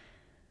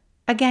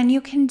 Again,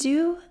 you can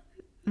do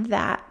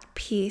that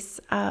piece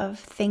of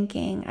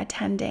thinking,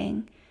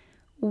 attending,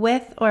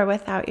 with or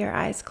without your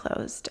eyes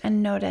closed,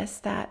 and notice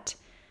that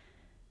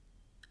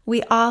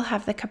we all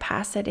have the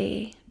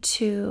capacity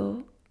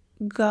to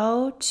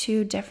go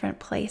to different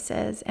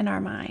places in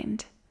our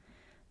mind,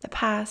 the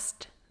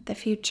past, the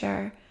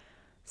future,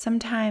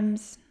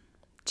 sometimes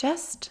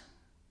just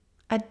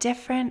a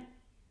different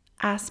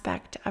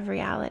aspect of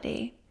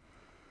reality.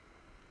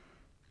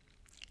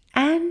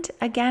 And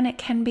again, it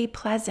can be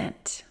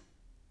pleasant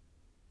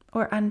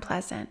or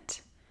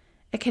unpleasant.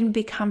 It can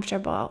be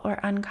comfortable or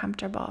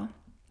uncomfortable.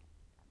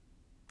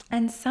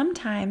 And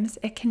sometimes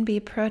it can be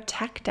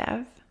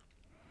protective.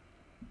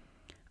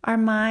 Our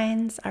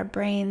minds, our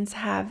brains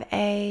have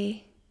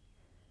a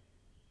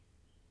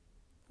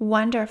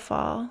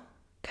wonderful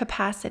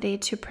capacity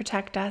to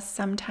protect us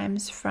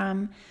sometimes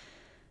from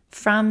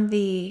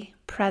the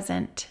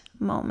present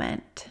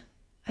moment,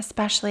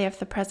 especially if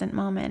the present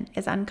moment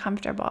is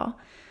uncomfortable.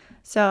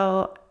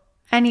 So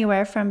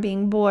anywhere from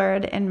being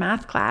bored in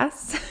math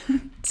class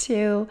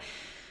to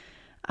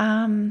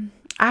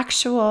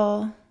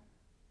actual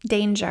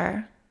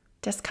danger,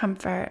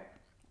 discomfort,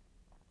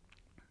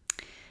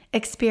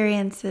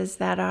 experiences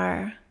that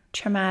are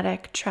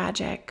traumatic,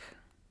 tragic,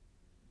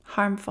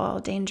 harmful,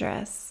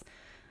 dangerous,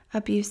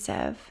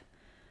 abusive.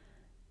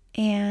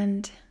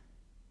 And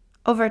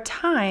over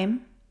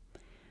time,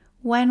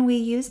 when we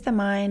use the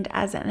mind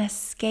as an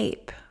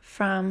escape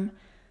from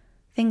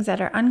things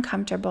that are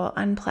uncomfortable,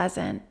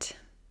 unpleasant,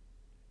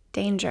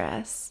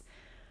 dangerous,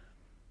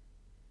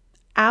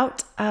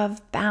 out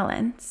of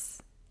balance,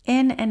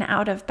 in and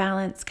out of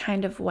balance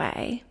kind of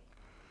way,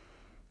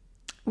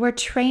 we're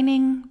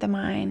training the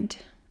mind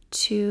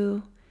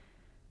to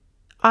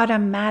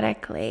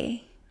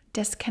automatically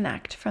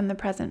disconnect from the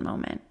present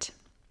moment,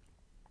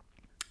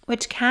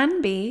 which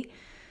can be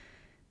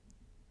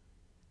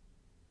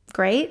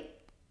great.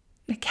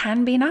 It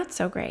can be not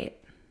so great.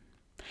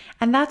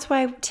 And that's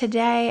why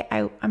today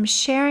I'm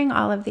sharing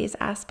all of these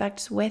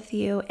aspects with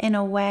you in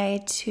a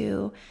way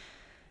to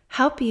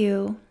help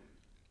you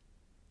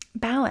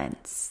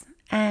balance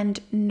and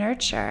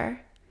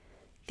nurture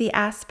the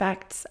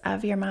aspects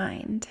of your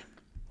mind.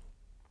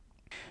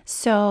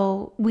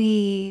 So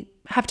we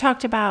have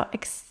talked about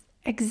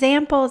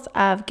examples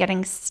of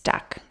getting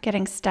stuck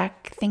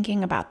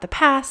thinking about the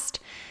past,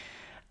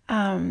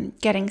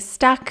 getting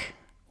stuck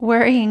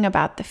worrying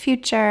about the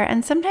future,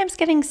 and sometimes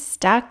getting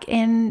stuck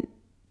in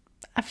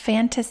a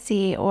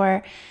fantasy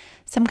or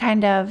some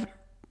kind of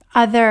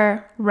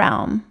other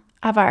realm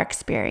of our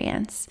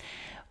experience,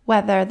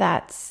 whether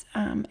that's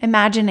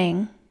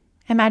imagination,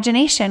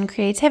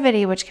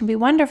 creativity, which can be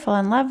wonderful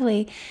and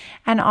lovely,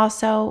 and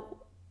also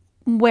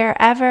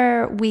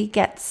wherever we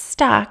get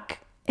stuck,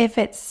 if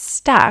it's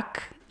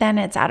stuck, then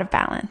it's out of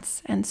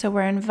balance. And so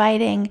we're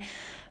inviting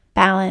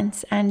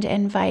balance and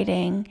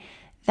inviting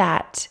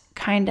that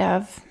kind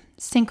of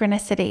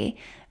synchronicity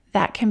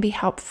that can be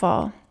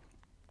helpful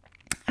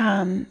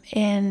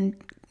in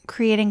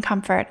creating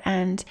comfort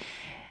and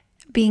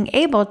being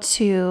able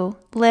to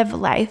live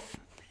life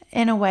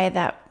in a way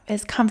that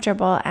is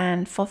comfortable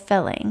and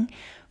fulfilling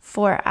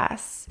for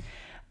us.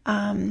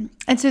 And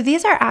so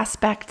these are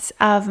aspects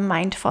of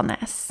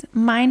mindfulness.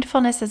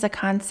 Mindfulness is a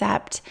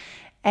concept,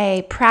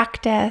 a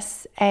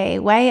practice, a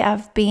way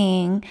of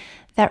being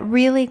that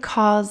really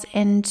calls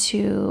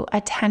into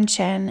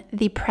attention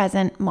the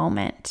present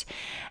moment.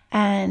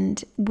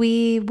 And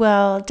we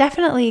will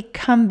definitely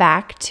come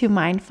back to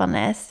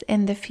mindfulness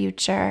in the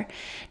future.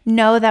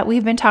 Know that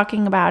we've been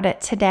talking about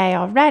it today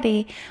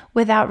already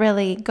without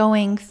really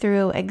going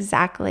through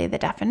exactly the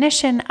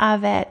definition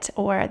of it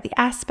or the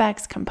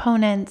aspects,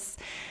 components,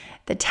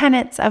 the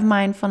tenets of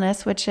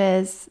mindfulness, which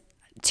is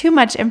too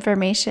much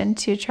information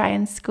to try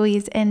and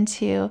squeeze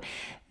into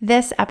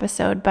this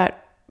episode, but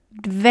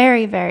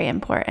very, very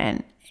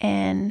important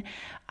in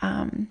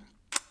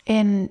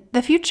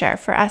the future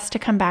for us to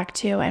come back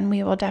to, and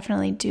we will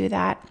definitely do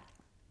that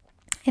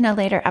in a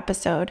later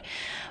episode.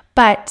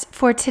 But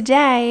for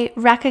today,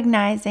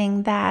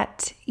 recognizing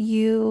that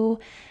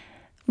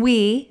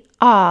we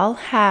all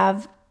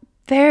have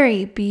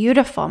very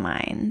beautiful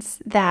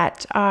minds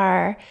that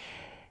are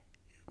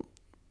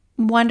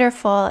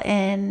wonderful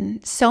in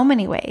so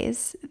many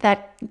ways,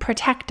 that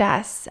protect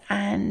us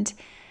and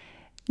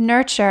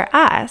nurture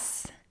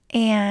us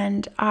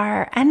and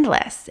are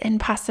endless in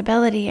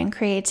possibility and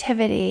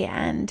creativity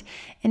and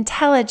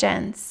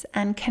intelligence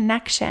and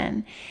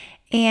connection.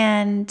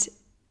 And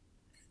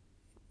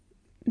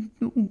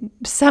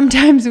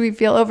sometimes we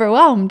feel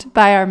overwhelmed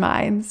by our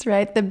minds,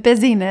 right? The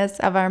busyness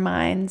of our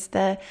minds,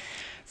 the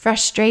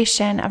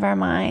frustration of our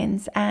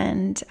minds,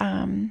 and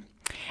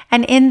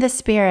in the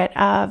spirit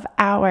of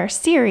our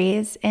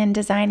series in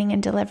designing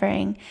and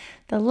delivering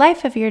the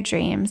life of your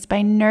dreams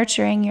by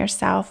nurturing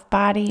yourself,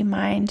 body,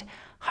 mind,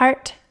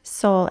 heart,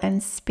 soul,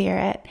 and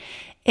spirit,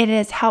 it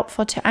is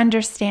helpful to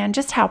understand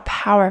just how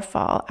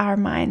powerful our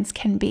minds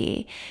can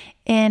be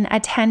in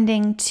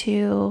attending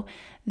to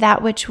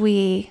that which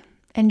we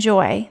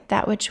enjoy,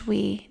 that which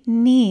we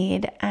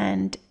need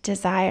and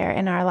desire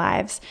in our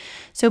lives.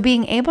 So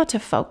being able to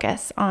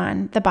focus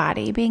on the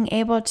body, being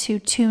able to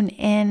tune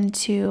in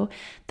to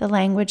the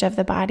language of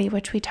the body,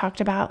 which we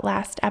talked about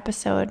last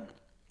episode,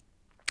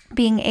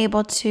 being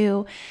able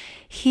to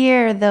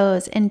hear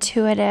those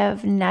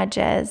intuitive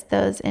nudges,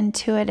 those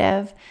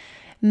intuitive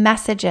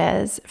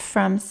messages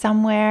from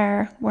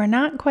somewhere we're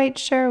not quite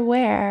sure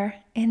where,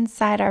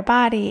 inside our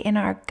body, in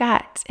our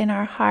gut, in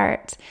our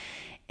heart,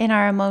 in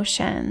our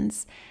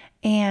emotions,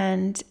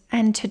 and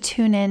to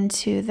tune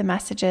into the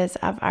messages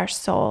of our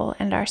soul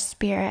and our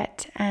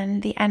spirit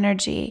and the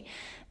energy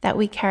that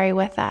we carry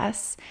with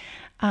us.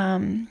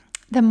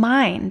 The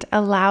mind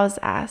allows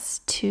us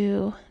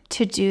to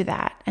do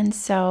that. And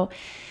so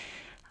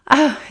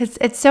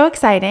it's so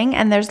exciting,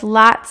 and there's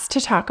lots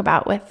to talk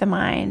about with the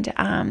mind.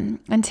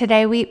 And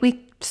today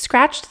we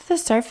scratched the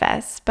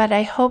surface, but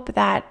I hope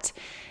that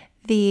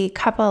the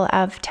couple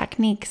of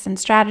techniques and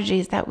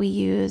strategies that we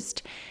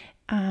used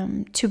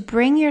to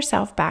bring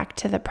yourself back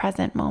to the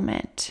present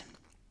moment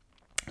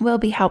will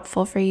be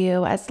helpful for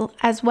you,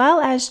 as well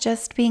as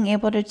just being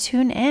able to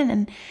tune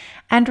in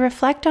and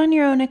reflect on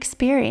your own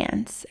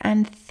experience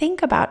and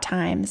think about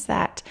times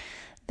that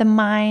the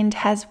mind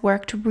has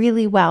worked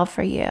really well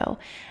for you,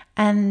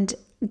 and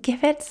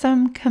give it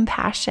some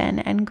compassion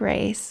and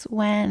grace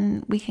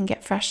when we can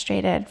get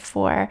frustrated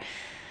for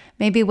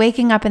maybe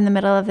waking up in the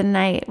middle of the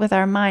night with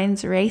our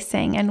minds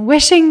racing and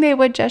wishing they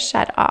would just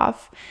shut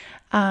off.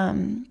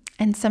 And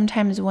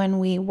sometimes when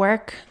we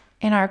work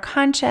in our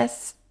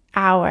conscious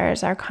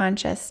hours, our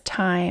conscious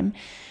time,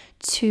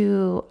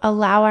 to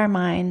allow our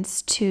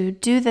minds to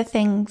do the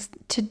things,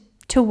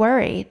 to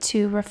worry,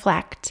 to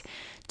reflect,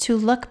 to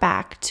look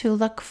back, to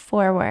look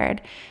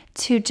forward,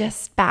 to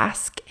just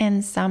bask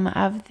in some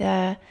of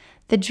the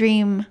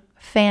dream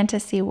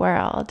fantasy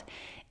world.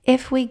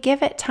 If we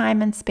give it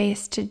time and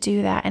space to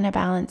do that in a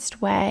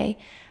balanced way,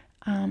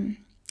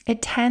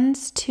 it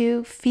tends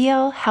to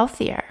feel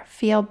healthier,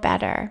 feel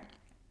better.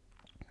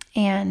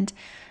 And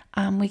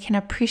we can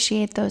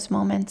appreciate those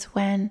moments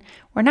when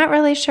we're not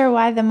really sure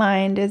why the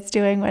mind is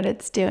doing what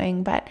it's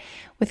doing, but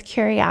with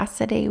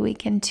curiosity, we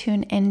can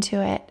tune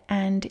into it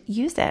and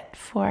use it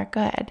for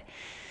good.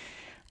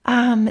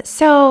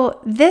 So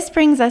this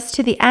brings us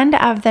to the end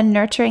of the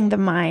Nurturing the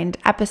Mind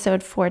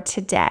episode for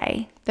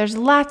today. There's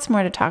lots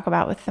more to talk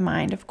about with the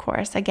mind, of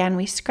course. Again,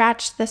 we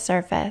scratched the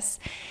surface,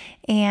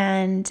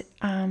 and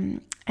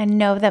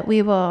know that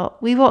we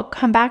will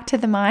come back to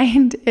the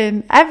mind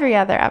in every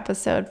other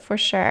episode for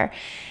sure.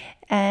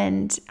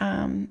 And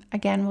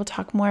again, we'll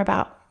talk more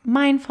about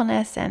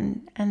mindfulness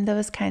and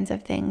those kinds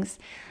of things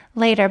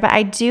later. But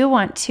I do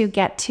want to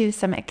get to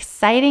some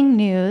exciting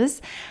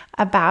news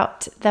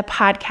about the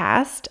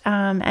podcast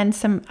and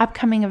some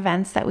upcoming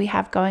events that we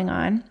have going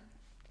on.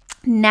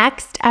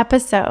 Next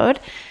episode,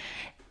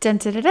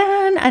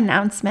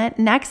 announcement.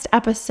 Next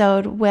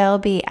episode will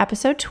be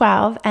episode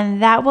 12,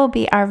 and that will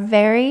be our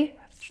very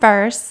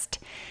first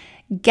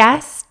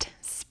guest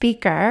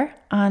speaker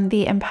on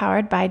the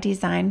Empowered by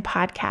Design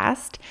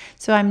podcast.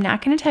 So I'm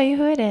not going to tell you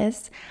who it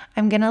is.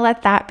 I'm going to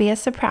let that be a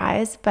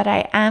surprise, but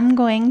I am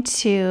going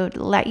to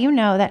let you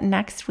know that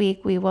next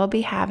week we will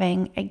be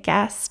having a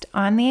guest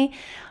on the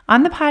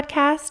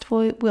podcast.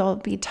 We'll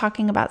be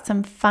talking about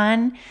some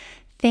fun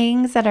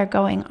things that are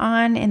going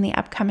on in the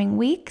upcoming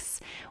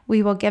weeks.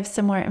 We will give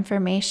some more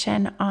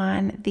information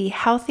on the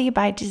Healthy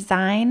by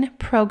Design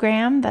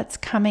program that's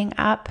coming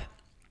up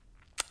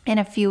in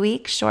a few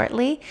weeks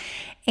shortly,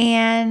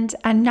 and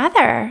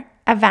another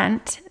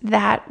event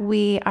that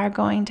we are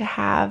going to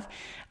have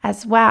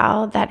as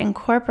well that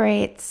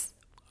incorporates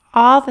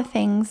all the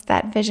things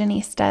that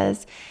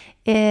Visionistas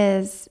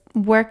is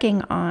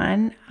working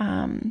on,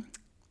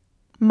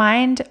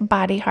 mind,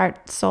 body,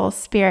 heart, soul,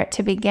 spirit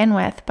to begin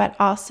with, but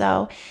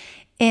also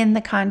in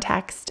the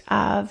context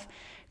of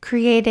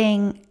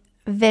creating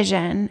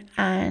vision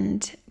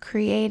and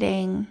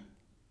creating,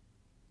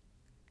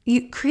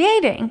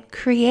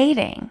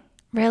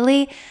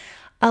 really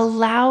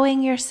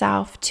allowing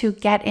yourself to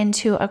get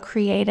into a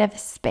creative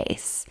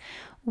space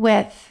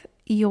with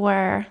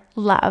your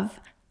love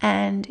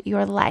and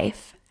your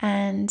life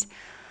and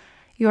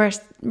your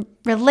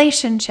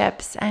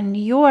relationships and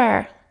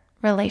your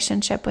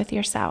relationship with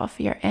yourself,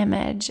 your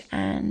image,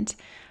 and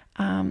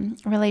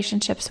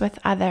relationships with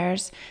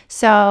others.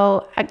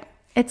 So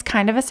it's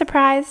kind of a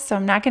surprise, so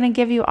I'm not going to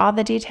give you all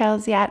the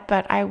details yet,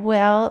 but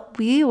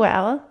we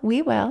will,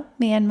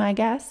 me and my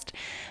guest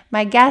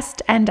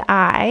and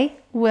I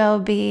will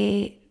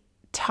be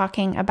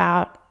talking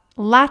about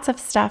lots of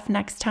stuff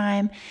next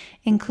time,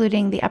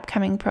 including the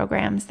upcoming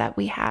programs that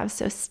we have.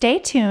 So stay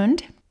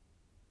tuned.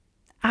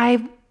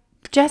 I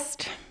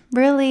just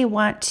really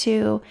want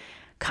to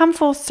come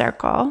full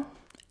circle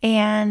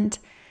and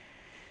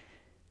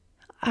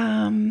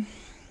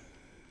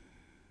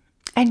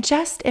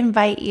just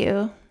invite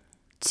you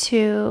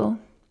to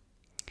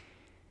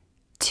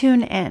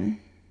tune in.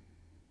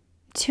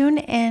 Tune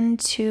in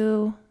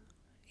to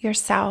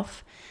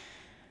yourself.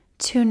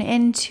 Tune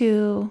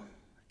into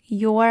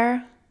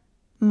your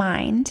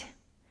mind,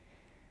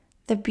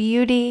 the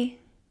beauty,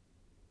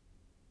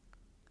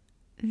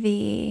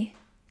 the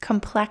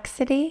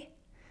complexity,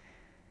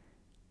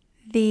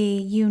 the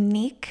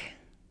unique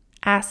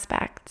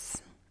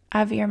aspects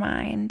of your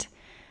mind,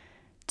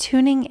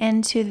 tuning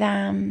into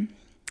them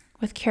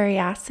with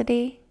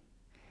curiosity,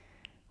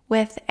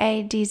 with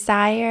a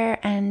desire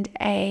and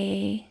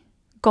a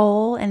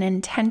goal and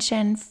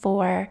intention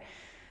for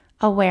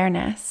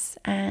awareness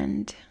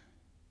and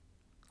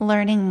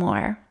learning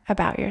more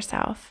about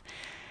yourself.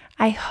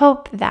 I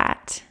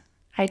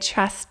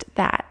trust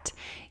that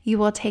you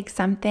will take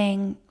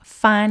something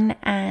fun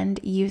and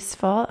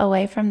useful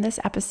away from this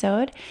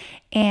episode.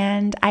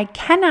 And I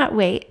cannot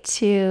wait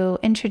to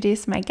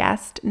introduce my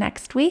guest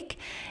next week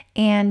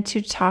and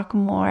to talk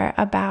more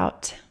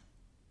about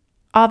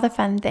all the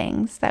fun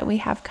things that we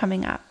have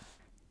coming up.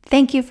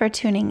 Thank you for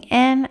tuning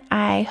in.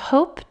 I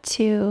hope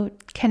to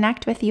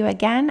connect with you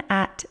again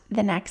at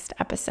the next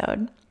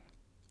episode.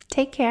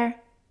 Take care.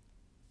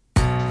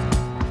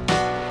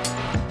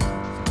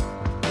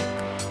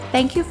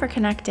 Thank you for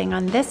connecting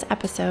on this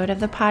episode of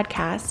the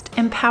podcast,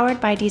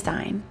 Empowered by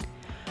Design.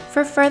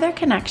 For further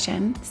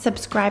connection,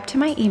 subscribe to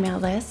my email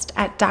list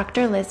at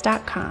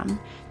drliz.com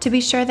to be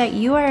sure that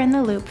you are in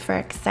the loop for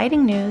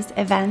exciting news,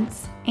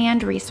 events,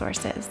 and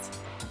resources.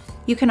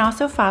 You can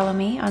also follow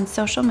me on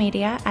social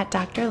media at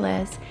Dr.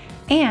 Liz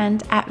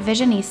and at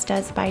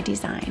Visionistas by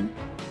Design.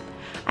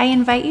 I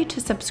invite you to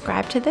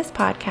subscribe to this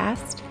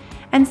podcast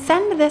and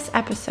send this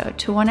episode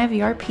to one of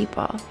your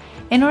people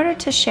in order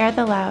to share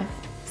the love,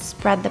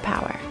 spread the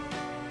power.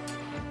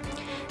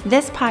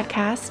 This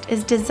podcast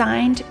is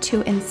designed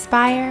to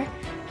inspire,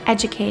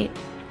 educate,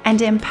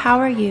 and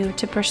empower you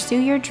to pursue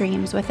your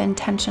dreams with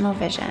intentional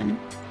vision.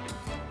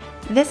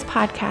 This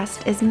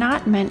podcast is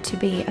not meant to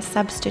be a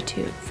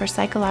substitute for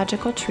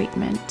psychological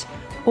treatment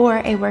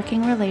or a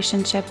working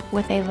relationship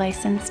with a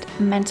licensed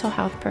mental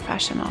health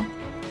professional.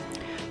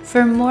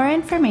 For more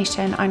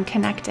information on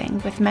connecting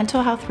with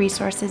mental health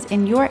resources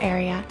in your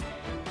area,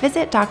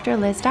 visit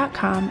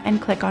drliz.com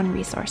and click on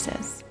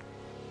resources.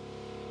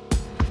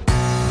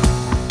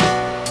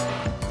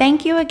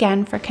 Thank you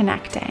again for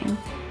connecting,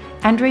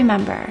 and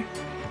remember,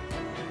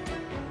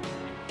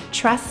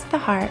 trust the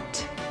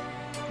heart,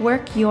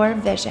 work your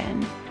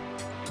vision,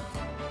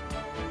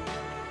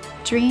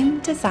 dream,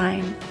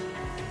 design,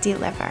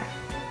 deliver.